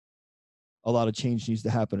where a lot of change needs to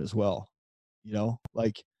happen as well.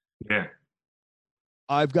 Like, yeah,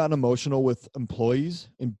 I've gotten emotional with employees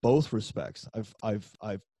in both respects.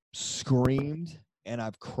 I've screamed and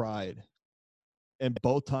I've cried. And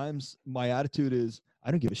both times my attitude is,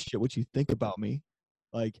 I don't give a shit what you think about me.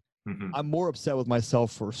 Like, I'm more upset with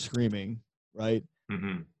myself for screaming, right?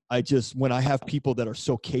 I just, when I have people that are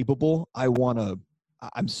so capable,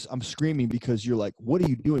 I'm screaming because you're like, what are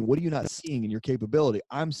you doing? What are you not seeing in your capability?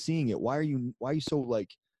 I'm seeing it. Why are you so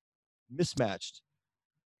like mismatched?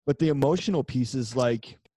 But the emotional piece is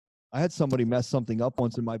like, I had somebody mess something up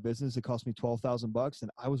once in my business. It cost me $12,000,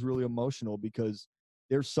 and I was really emotional because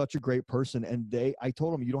they're such a great person. And I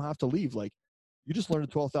told them, you don't have to leave. Like, you just learned a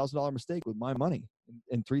 $12,000 mistake with my money,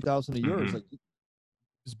 and $3,000 a year is like,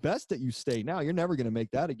 it's best that you stay now. You're never going to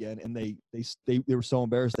make that again. And they were so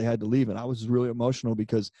embarrassed they had to leave. And I was really emotional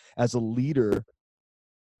because as a leader,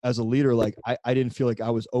 like I didn't feel like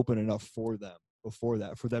I was open enough for them before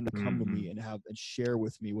that, for them to come to me and share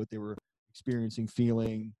with me what they were experiencing,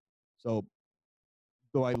 feeling. So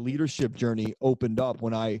my leadership journey opened up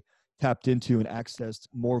when I tapped into and accessed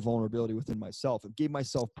more vulnerability within myself and gave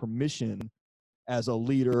myself permission as a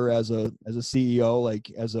leader, as a CEO, like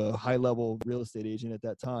as a high level real estate agent at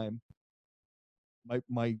that time.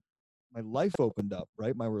 My life opened up,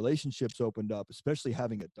 right? My relationships opened up, especially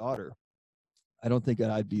having a daughter. I don't think that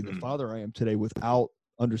I'd be the father I am today without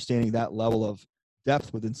understanding that level of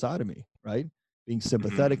depth within inside of me, right? Being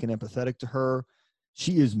sympathetic and empathetic to her.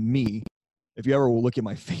 She is me. If you ever will look at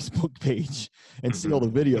my Facebook page and see all the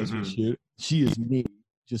videos we shoot, she is me,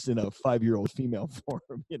 just in a 5-year-old female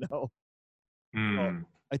form, you know?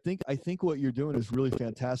 I think what you're doing is really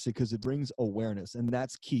fantastic because it brings awareness, and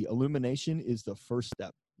that's key. Illumination is the first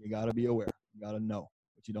step. You got to be aware. You got to know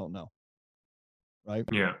what you don't know, right?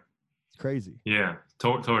 Yeah. It's crazy. Yeah,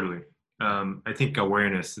 totally. I think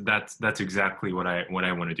awareness, that's exactly what I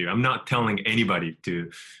want to do. I'm not telling anybody to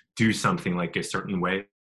do something like a certain way.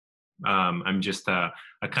 I'm just, I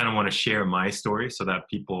kind of want to share my story so that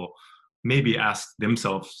people maybe ask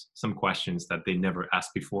themselves some questions that they never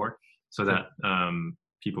asked before, so that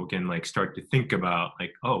people can like start to think about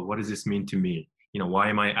like, oh, what does this mean to me? You know, why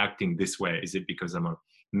am I acting this way? Is it because I'm a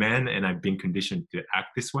man and I've been conditioned to act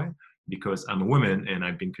this way? Because I'm a woman and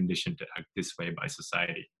I've been conditioned to act this way by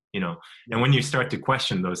society, you know? And when you start to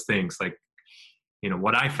question those things, like, you know,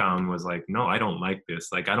 what I found was like, no, I don't like this.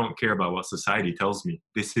 Like, I don't care about what society tells me.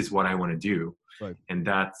 This is what I want to do. Right. And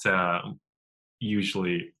that's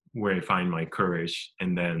usually where I find my courage,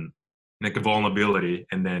 and then like a vulnerability.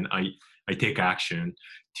 And then I take action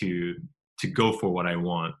to go for what I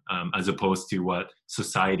want, as opposed to what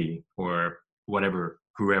society or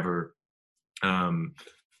whoever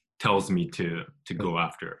tells me to go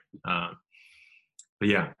after. But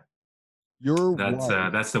yeah,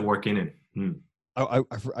 that's the work in it.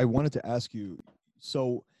 I wanted to ask you,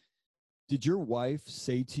 so did your wife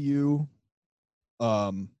say to you,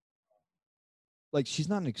 like, she's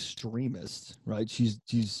not an extremist, right? She's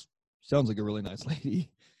sounds like a really nice lady.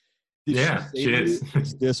 Did she is.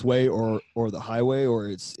 It's this way or the highway, or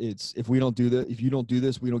it's if we don't do that, if you don't do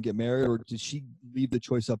this, we don't get married? Or did she leave the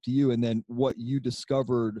choice up to you? And then what you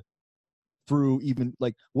discovered through, even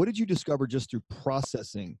like, what did you discover just through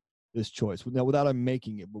processing this choice? Now, without I'm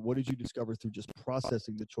making it, but what did you discover through just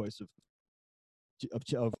processing the choice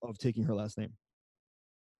of taking her last name?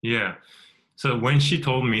 Yeah. So when she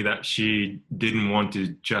told me that she didn't want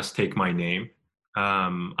to just take my name,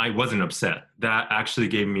 I wasn't upset. That actually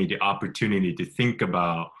gave me the opportunity to think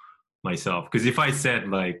about myself. Because if I said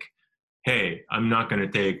like, hey, I'm not going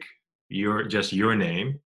to take your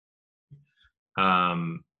name,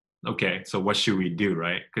 okay, so what should we do,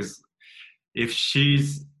 right? Because if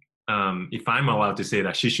I'm allowed to say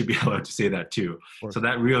that, she should be allowed to say that too. So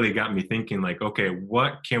that really got me thinking like, okay,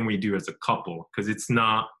 what can we do as a couple? Because it's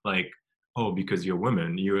not like, oh, because you're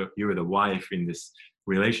women, you're the wife in this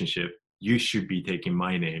relationship, you should be taking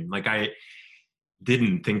my name. Like, I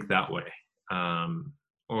didn't think that way.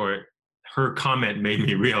 Or her comment made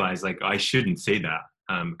me realize like, I shouldn't say that,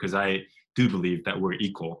 because I do believe that we're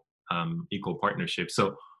equal partnership.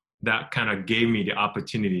 So that kind of gave me the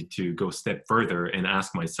opportunity to go a step further and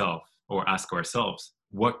ask myself, or ask ourselves,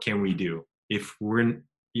 what can we do if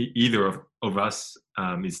either of us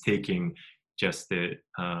is taking just the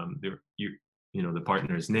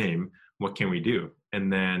partner's name? What can we do?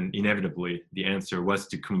 And then inevitably the answer was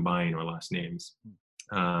to combine our last names.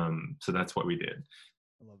 So that's what we did.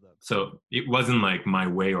 I love that. So it wasn't like my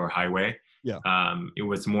way or highway. Yeah. It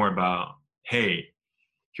was more about, hey,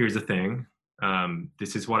 here's the thing.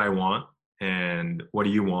 This is what I want. And what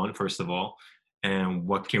do you want, first of all? And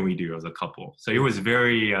what can we do as a couple? So it was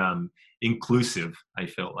very inclusive, I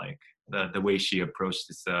felt like, the way she approached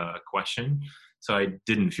this question. So I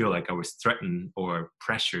didn't feel like I was threatened or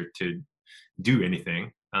pressured to do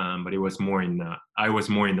anything. But it was I was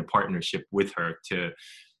more in the partnership with her to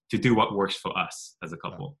do what works for us as a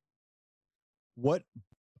couple. What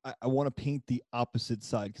I want to paint the opposite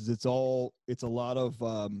side, because it's a lot of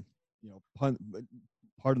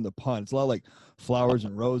pardon the pun, it's a lot of like flowers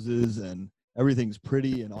and roses and everything's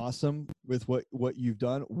pretty and awesome with what you've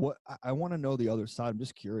done. What I want to know the other side. I'm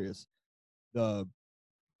just curious. The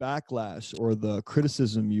backlash or the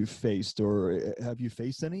criticism you've faced, or have you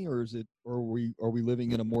faced any, or is it, or are we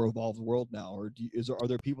living in a more evolved world now, or are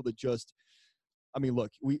there people that just, I mean,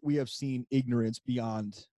 look, we have seen ignorance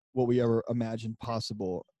beyond what we ever imagined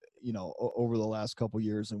possible, over the last couple of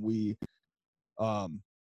years, and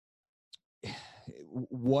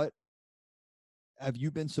what have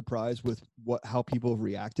you been surprised with how people have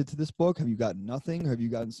reacted to this book? Have you gotten nothing? Have you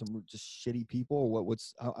gotten some just shitty people? Or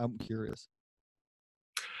I'm curious.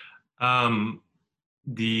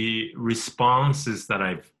 The responses that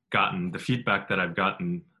I've gotten, the feedback that I've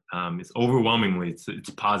gotten, is overwhelmingly it's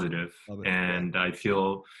positive, and I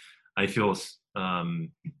feel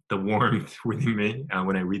the warmth within me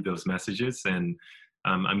when I read those messages, and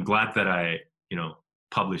I'm glad that I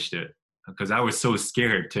published it, because I was so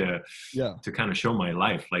scared to kind of show my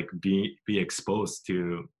life, like be exposed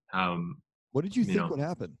to. What did you think would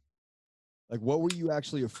happen? Like, what were you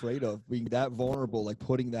actually afraid of, being that vulnerable, like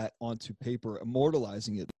putting that onto paper,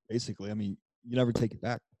 immortalizing it, basically? I mean, you never take it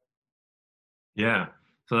back. Yeah.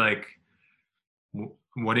 So like,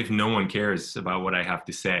 what if no one cares about what I have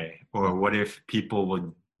to say? Or what if people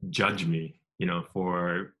would judge me,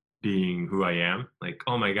 for being who I am? Like,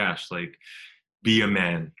 oh my gosh, like, be a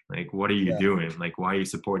man. Like, what are you doing? Like, why are you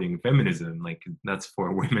supporting feminism? Like, that's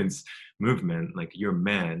for women's movement. Like, you're a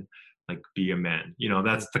man, like, be a man.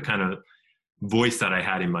 That's the kind of voice that I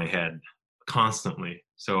had in my head constantly.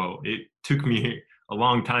 So it took me a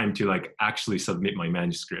long time to like actually submit my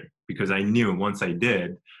manuscript, because I knew once I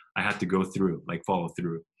did, I had to go through, like follow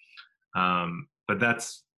through. But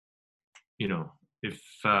that's,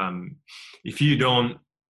 if you don't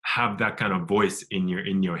have that kind of voice in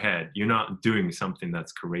your head, you're not doing something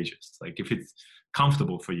that's courageous. Like if it's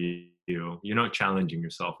comfortable for you, you're not challenging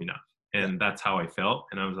yourself enough. And that's how I felt.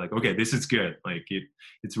 And I was like, okay, this is good. Like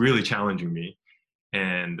it's really challenging me.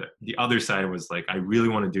 And the other side was like, I really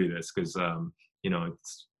want to do this because,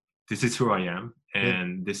 this is who I am.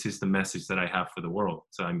 And this is the message that I have for the world.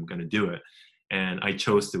 So I'm going to do it. And I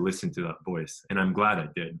chose to listen to that voice. And I'm glad I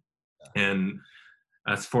did. Yeah. And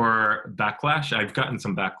as for backlash, I've gotten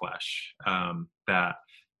some backlash that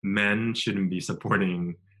men shouldn't be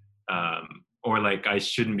supporting or like I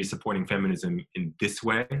shouldn't be supporting feminism in this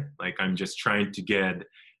way. Like I'm just trying to get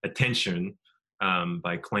attention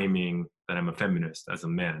by claiming that I'm a feminist as a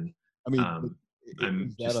man. I mean,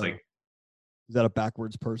 I'm just like, is that a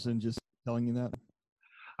backwards person just telling you that?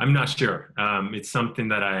 I'm not sure. It's something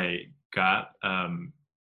that I got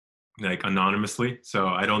like anonymously, so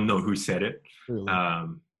I don't know who said it. Really?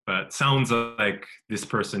 But sounds like this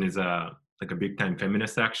person is a big time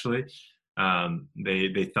feminist. Actually,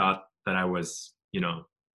 they thought that I was,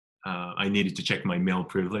 I needed to check my male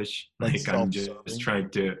privilege. Like I'm just trying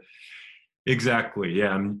to. Exactly.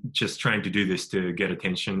 Yeah, I'm just trying to do this to get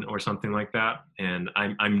attention or something like that, and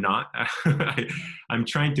I'm not. I'm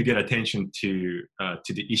trying to get attention to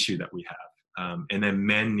the issue that we have, and then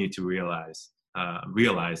men need to realize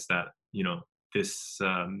that this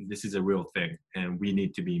is a real thing, and we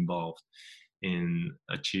need to be involved in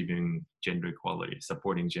achieving gender equality,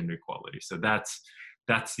 supporting gender equality. So that's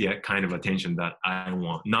the kind of attention that I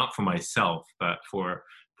want, not for myself, but for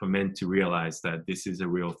men to realize that this is a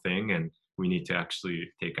real thing and we need to actually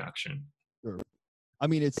take action. Sure. I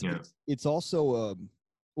mean, it's also,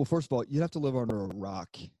 well, first of all, you have to live under a rock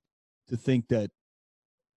to think that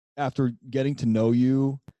after getting to know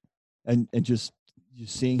you and just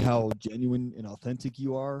seeing how genuine and authentic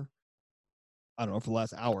you are, I don't know, for the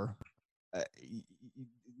last hour,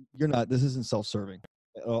 this isn't self-serving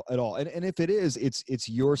at all. And if it is, it's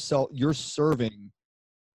yourself, you're serving,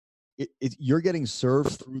 you're getting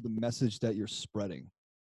served through the message that you're spreading,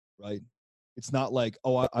 right? It's not like,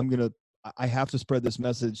 oh, I have to spread this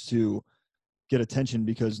message to get attention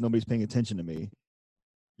because nobody's paying attention to me.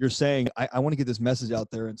 You're saying, I want to get this message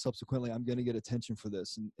out there, and subsequently I'm going to get attention for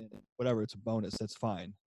this, and whatever, it's a bonus. That's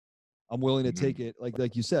fine. I'm willing to take it.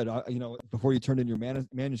 Like you said, before you turned in your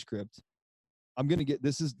manuscript, I'm going to get,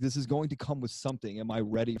 this is going to come with something. Am I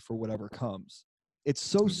ready for whatever comes? It's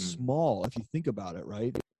so small if you think about it,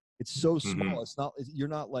 right? It's so small. It's not, you're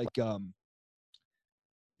not like,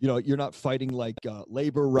 you're not fighting like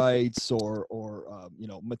labor rights or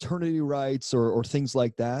maternity rights or things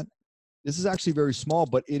like that. This is actually very small,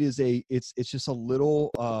 but it's just a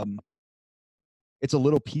little, it's a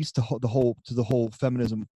little piece to the whole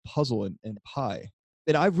feminism puzzle and pie.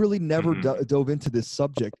 And I've really never dove into this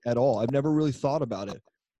subject at all. I've never really thought about it.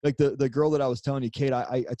 Like the girl that I was telling you, Kate,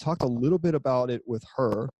 I talked a little bit about it with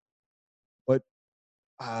her, but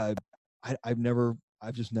I've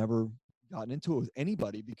just never gotten into it with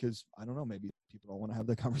anybody because I don't know, maybe people don't want to have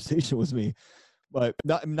that conversation with me. but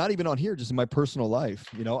not even on here, just in my personal life,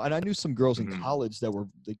 you know. And I knew some girls in college that were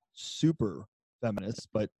like super feminists,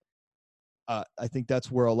 but I think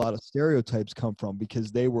that's where a lot of stereotypes come from,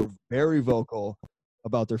 because they were very vocal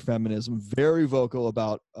about their feminism, very vocal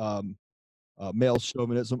about male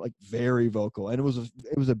chauvinism, like very vocal. And it was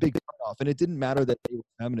a big turnoff. And it didn't matter that they were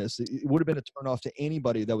feminists. It would have been a turnoff to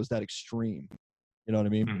anybody that was that extreme. You know what I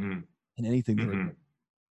mean? Mm-hmm. In anything they were Mm-hmm. doing.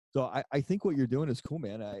 So I think what you're doing is cool,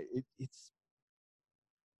 man. It's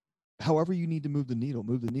however you need to move the needle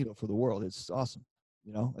for the world. It's awesome.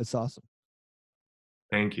 You know, it's awesome.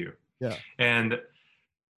 Thank you. Yeah. And,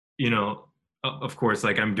 you know, of course,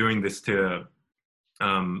 like I'm doing this to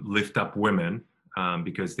lift up women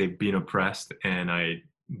because they've been oppressed, and I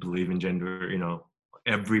believe in gender, you know,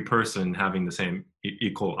 every person having the same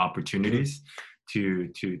equal opportunities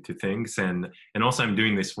to things. And also I'm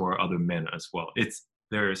doing this for other men as well.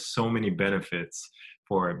 There are so many benefits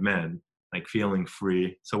for men, like feeling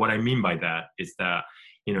free. So what I mean by that is that,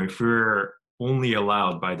 you know, if we're only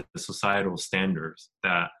allowed by the societal standards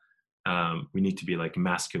that we need to be like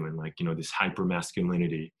masculine, like, you know, this hyper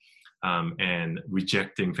masculinity, and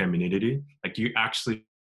rejecting femininity, like we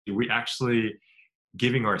actually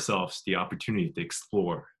giving ourselves the opportunity to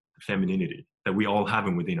explore the femininity that we all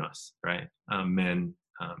have within us, right? Men,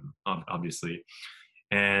 obviously.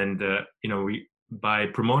 And, you know, by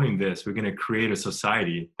promoting this, we're going to create a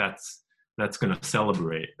society that's going to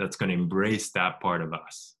celebrate, that's going to embrace that part of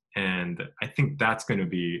us. And I think that's going to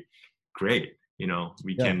be great. You know,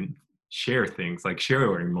 we can share things, like share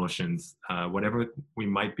our emotions, whatever we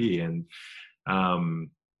might be. And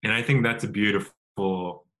I think that's a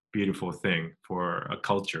beautiful thing for a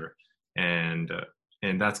culture. And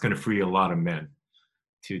that's going to free a lot of men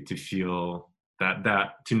to feel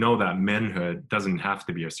that to know that manhood doesn't have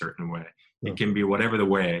to be a certain way. It can be whatever the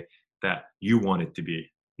way that you want it to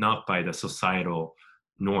be, not by the societal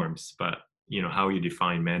norms, but, you know, how you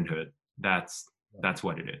define manhood. That's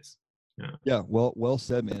what it is. Yeah. Well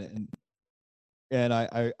said, man. And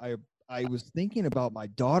I was thinking about my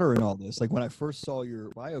daughter and all this. Like when I first saw your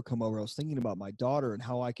bio come over, I was thinking about my daughter and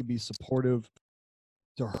how I could be supportive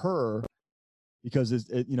to her, because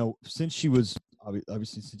you know, since she was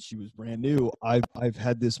obviously since she was brand new, I've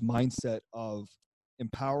had this mindset of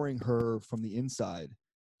empowering her from the inside,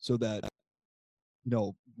 so that, you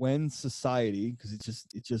know, when society, because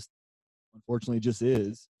it just unfortunately just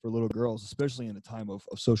is for little girls, especially in the time of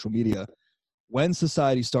social media, when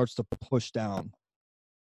society starts to push down,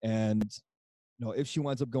 and, you know, if she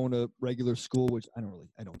winds up going to regular school, which I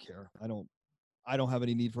don't care. I don't have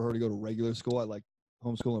any need for her to go to regular school. I like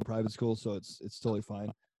homeschool and private school, so it's totally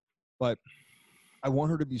fine. But I want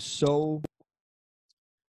her to be so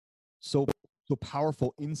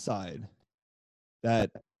powerful inside that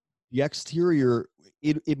the exterior,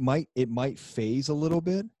 it might phase a little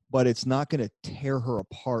bit, but it's not going to tear her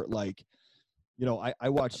apart. Like, you know, I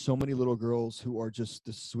watch so many little girls who are just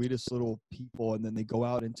the sweetest little people, and then they go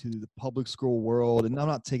out into the public school world. And I'm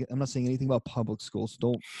not saying anything about public schools.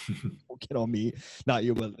 Don't get on me, not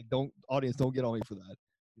you, but don't get on me for that.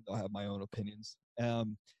 I have my own opinions.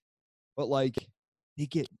 But like, they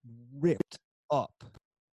get ripped up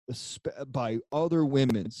by other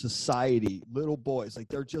women, society, little boys. Like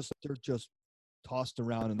they're just tossed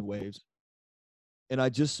around in the waves. And I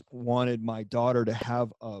just wanted my daughter to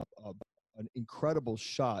have an incredible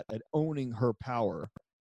shot at owning her power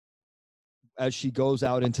as she goes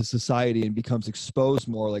out into society and becomes exposed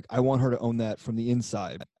more. Like, I want her to own that from the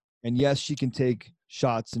inside. And yes, she can take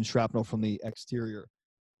shots and shrapnel from the exterior,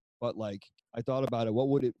 but like, I thought about it. What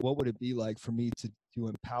would it be like for me to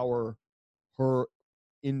empower her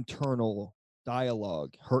internal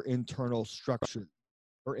dialogue, her internal structure,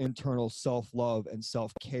 her internal self-love and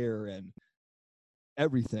self-care and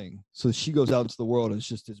everything, so she goes out into the world and it's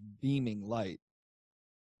just this beaming light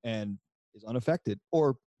and is unaffected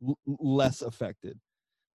or less affected.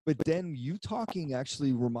 But then you talking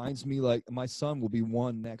actually reminds me, like, my son will be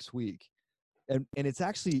 1 next week, and it's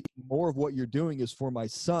actually more of what you're doing is for my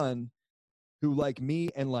son, who, like me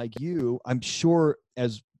and like you, I'm sure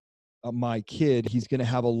as my kid, he's going to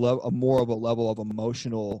have a more of a level of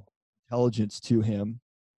emotional intelligence to him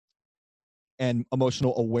and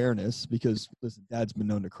emotional awareness, because listen, dad's been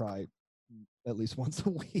known to cry at least once a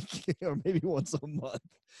week or maybe once a month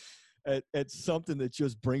at something that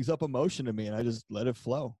just brings up emotion to me, and I just let it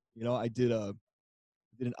flow. You know, I did an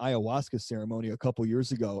ayahuasca ceremony a couple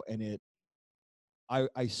years ago, and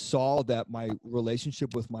I saw that my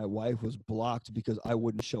relationship with my wife was blocked because I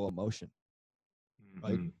wouldn't show emotion.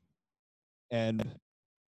 Right. Mm-hmm. And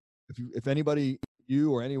if anybody,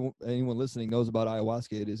 you or anyone listening knows about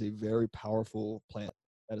ayahuasca, it is a very powerful plant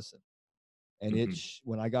medicine. And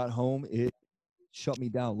when I got home, it shut me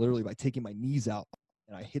down literally by taking my knees out,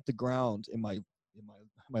 and I hit the ground in my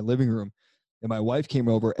living room, and my wife came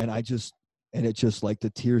over, and it just like the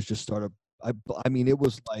tears just started. I mean, it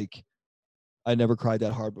was like I never cried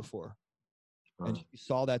that hard before. And she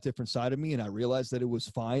saw that different side of me, and I realized that it was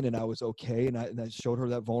fine and I was okay. And I showed her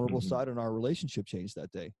that vulnerable side, and our relationship changed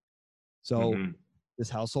that day. So this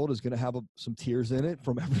household is going to have some tears in it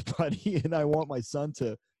from everybody. And I want my son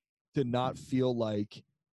to not feel like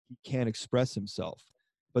he can't express himself.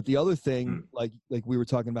 But the other thing, like we were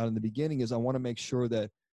talking about in the beginning, is I want to make sure that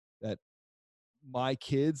my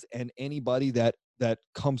kids and anybody that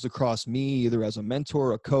comes across me, either as a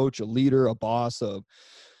mentor, a coach, a leader, a boss,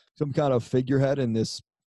 some kind of figurehead in this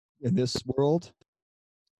world,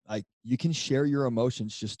 like, you can share your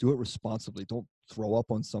emotions, just do it responsibly. Don't throw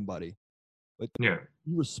up on somebody, but be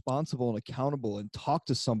responsible and accountable, and talk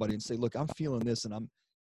to somebody and say, look, I'm feeling this, and I'm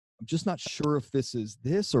just not sure if this is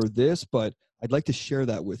this or this, but I'd like to share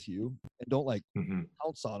that with you. And don't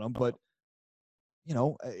pounce on them, but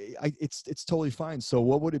it's totally fine. So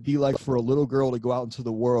what would it be like for a little girl to go out into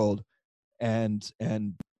the world and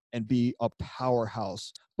be a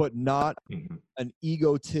powerhouse, but not an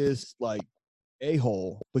egotist, like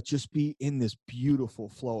a-hole, but just be in this beautiful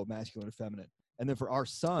flow of masculine and feminine? And then for our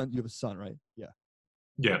son, you have a son, right?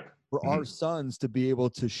 Yeah. For our sons to be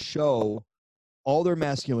able to show all their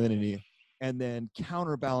masculinity and then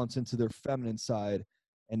counterbalance into their feminine side,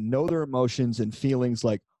 and know their emotions and feelings,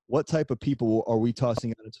 like, what type of people are we tossing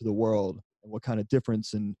out into the world, and what kind of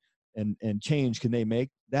difference and change can they make?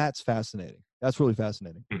 That's fascinating. That's really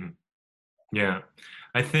fascinating. Yeah.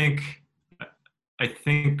 I think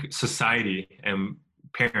society and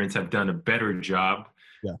parents have done a better job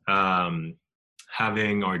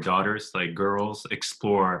having our daughters, like girls,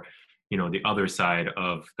 explore the other side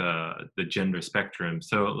of the gender spectrum.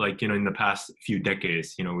 So, like, in the past few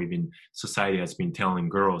decades, society has been telling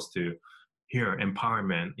girls to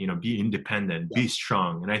empowerment, be independent, be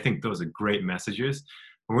strong. And I think those are great messages.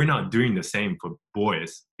 But we're not doing the same for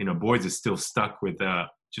boys. Boys are still stuck with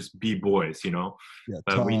just be boys,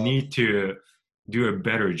 but we need to do a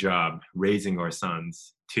better job raising our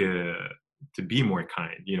sons to be more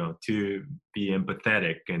kind, to be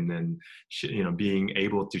empathetic, and then, being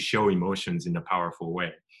able to show emotions in a powerful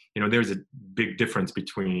way. There's a big difference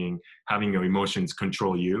between having your emotions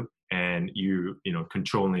control you and you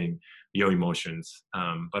controlling your emotions,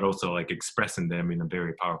 but also like expressing them in a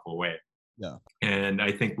very powerful way. Yeah. And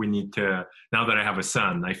I think we need to, now that I have a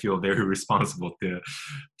son, I feel very responsible to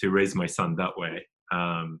raise my son that way.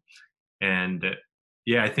 I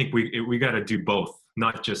think we got to do both,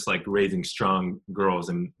 not just like raising strong girls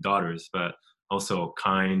and daughters, but also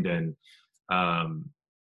kind and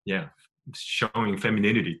showing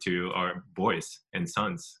femininity to our boys and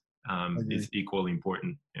sons is equally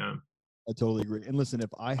important. Yeah, I totally agree. And listen, if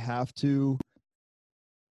I have to,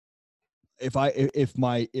 if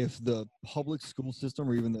the public school system,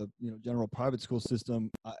 or even the general private school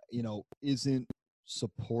system isn't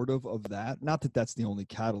supportive of that, not that that's the only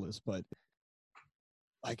catalyst, but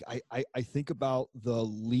like I think about the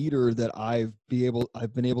leader that I've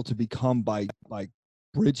been able to become by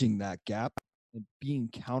bridging that gap and being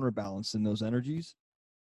counterbalanced in those energies.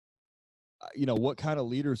 What kind of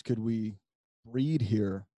leaders could we breed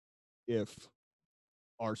here if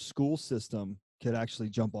our school system could actually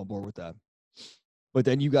jump on board with that? But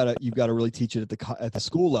then you've got to really teach it at the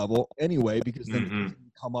school level anyway, because then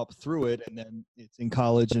you come up through it, and then it's in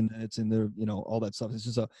college, and then it's in the all that stuff. It's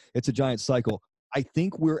just it's a giant cycle. I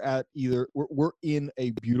think we're in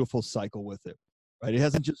a beautiful cycle with it, right? It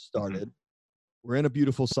hasn't just started. We're in a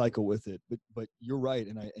beautiful cycle with it, but you're right,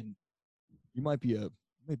 and you might be a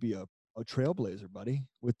trailblazer, buddy,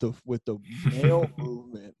 with the male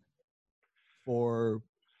movement for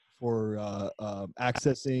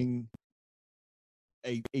accessing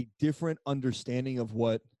a different understanding of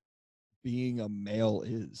what being a male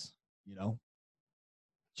is,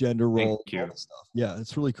 gender role, all that stuff. Yeah,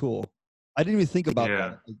 it's really cool. I didn't even think about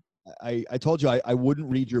that. I told you I wouldn't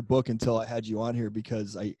read your book until I had you on here,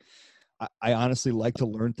 because I honestly like to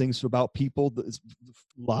learn things about people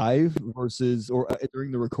live or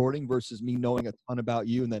during the recording, versus me knowing a ton about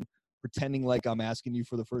you and then pretending like I'm asking you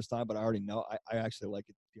for the first time, but I already know. I actually like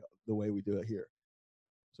it the way we do it here.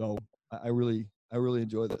 So I really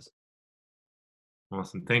enjoy this.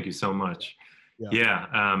 Awesome. Thank you so much.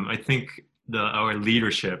 I think our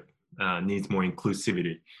leadership needs more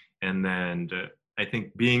inclusivity. And then I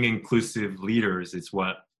think being inclusive leaders is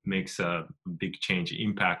what makes a big change,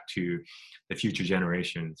 impact to the future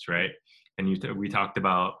generations, right? And we talked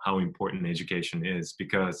about how important education is,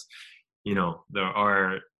 because there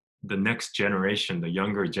are the next generation, the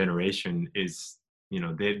younger generation is,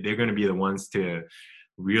 they're going to be the ones to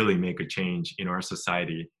really make a change in our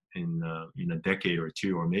society in a decade or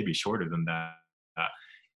two, or maybe shorter than that.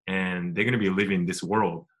 And they're going to be living this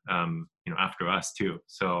world, after us too.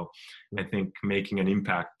 So I think making an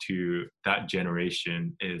impact to that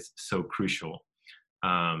generation is so crucial.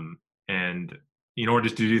 And in order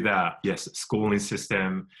to do that, yes, schooling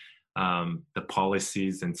system, the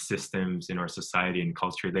policies and systems in our society and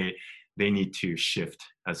culture, they need to shift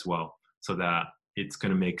as well, so that it's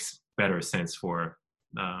going to make better sense for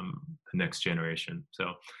the next generation.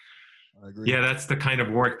 So I agree. Yeah, that's the kind of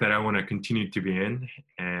work that I want to continue to be in.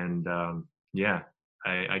 And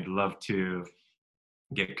I'd love to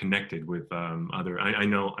get connected with other. I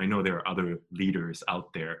know there are other leaders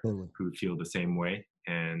out there Totally. who feel the same way.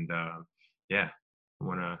 And I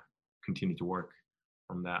want to continue to work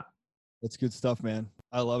on that. That's good stuff, man.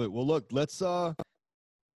 I love it. Well, look, let's I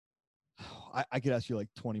could ask you like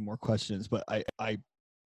 20 more questions, but I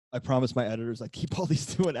promise my editors I keep all these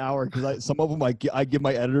to an hour, because some of them I give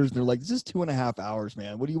my editors and they're like, this is 2.5 hours,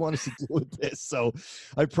 man. What do you want us to do with this? So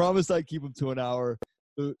I promise I keep them to an hour.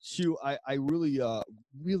 Shu, I really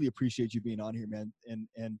appreciate you being on here, man.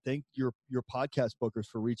 And thank your podcast bookers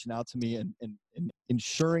for reaching out to me and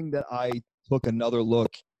ensuring that I took another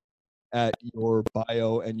look at your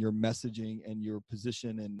bio and your messaging and your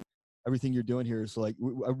position and everything you're doing here. So like,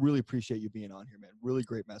 I really appreciate you being on here, man. Really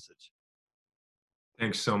great message.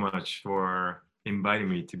 Thanks so much for inviting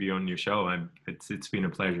me to be on your show. It's been a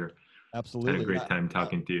pleasure. Absolutely. Had a great time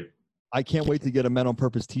talking to you. I can't wait to get a Men on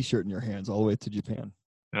Purpose t-shirt in your hands all the way to Japan.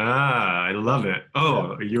 I love it.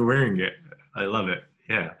 Oh, yeah. You're wearing it. I love it.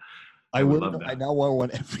 Yeah. I now wear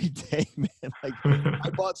one every day, man. Like, I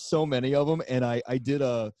bought so many of them, and I did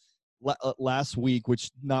a last week, which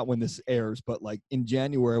not when this airs, but like in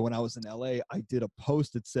January when I was in LA, I did a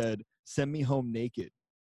post that said, "Send me home naked."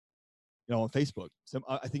 On Facebook. So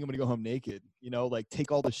I think I'm going to go home naked, like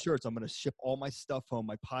take all the shirts. I'm going to ship all my stuff home,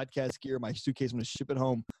 my podcast gear, my suitcase. I'm going to ship it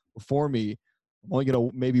home for me. I'm only going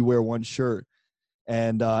to maybe wear one shirt.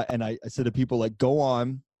 And I said to people, like, go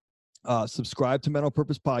on, subscribe to Men on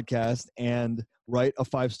Purpose podcast and write a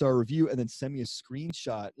 5-star review, and then send me a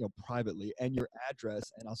screenshot, privately, and your address,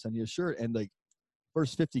 and I'll send you a shirt. And like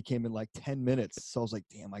first 50 came in like 10 minutes. So I was like,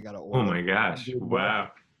 damn, I got to order. Oh my gosh.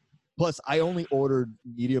 Wow. Plus, I only ordered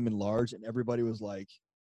medium and large, and everybody was like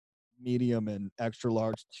medium and extra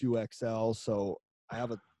large 2XL. So I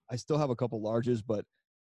still have a couple larges, but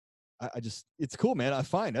it's cool, man. I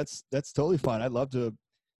find that's totally fine. I'd love to.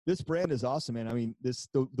 This brand is awesome, man. I mean,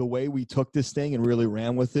 the way we took this thing and really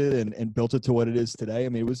ran with it and built it to what it is today. I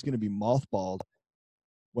mean, it was going to be mothballed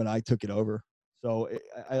when I took it over. So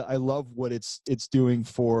I love what it's doing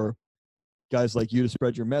for guys like you to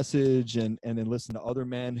spread your message and then listen to other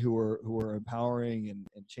men who are empowering and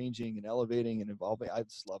changing and elevating and evolving. I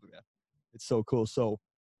just love it, man. It's so cool. So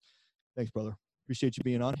thanks, brother. Appreciate you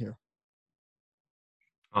being on here.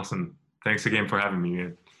 Awesome. Thanks again for having me,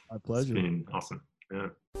 man. My pleasure. It's been awesome. Yeah.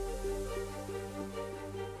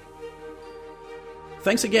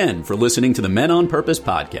 Thanks again for listening to the Men on Purpose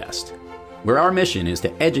podcast, where our mission is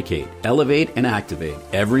to educate, elevate, and activate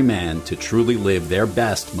every man to truly live their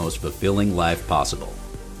best, most fulfilling life possible.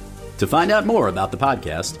 To find out more about the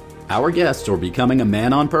podcast, our guests, or becoming a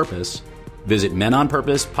man on purpose, visit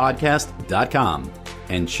menonpurposepodcast.com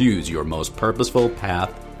and choose your most purposeful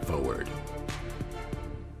path forward.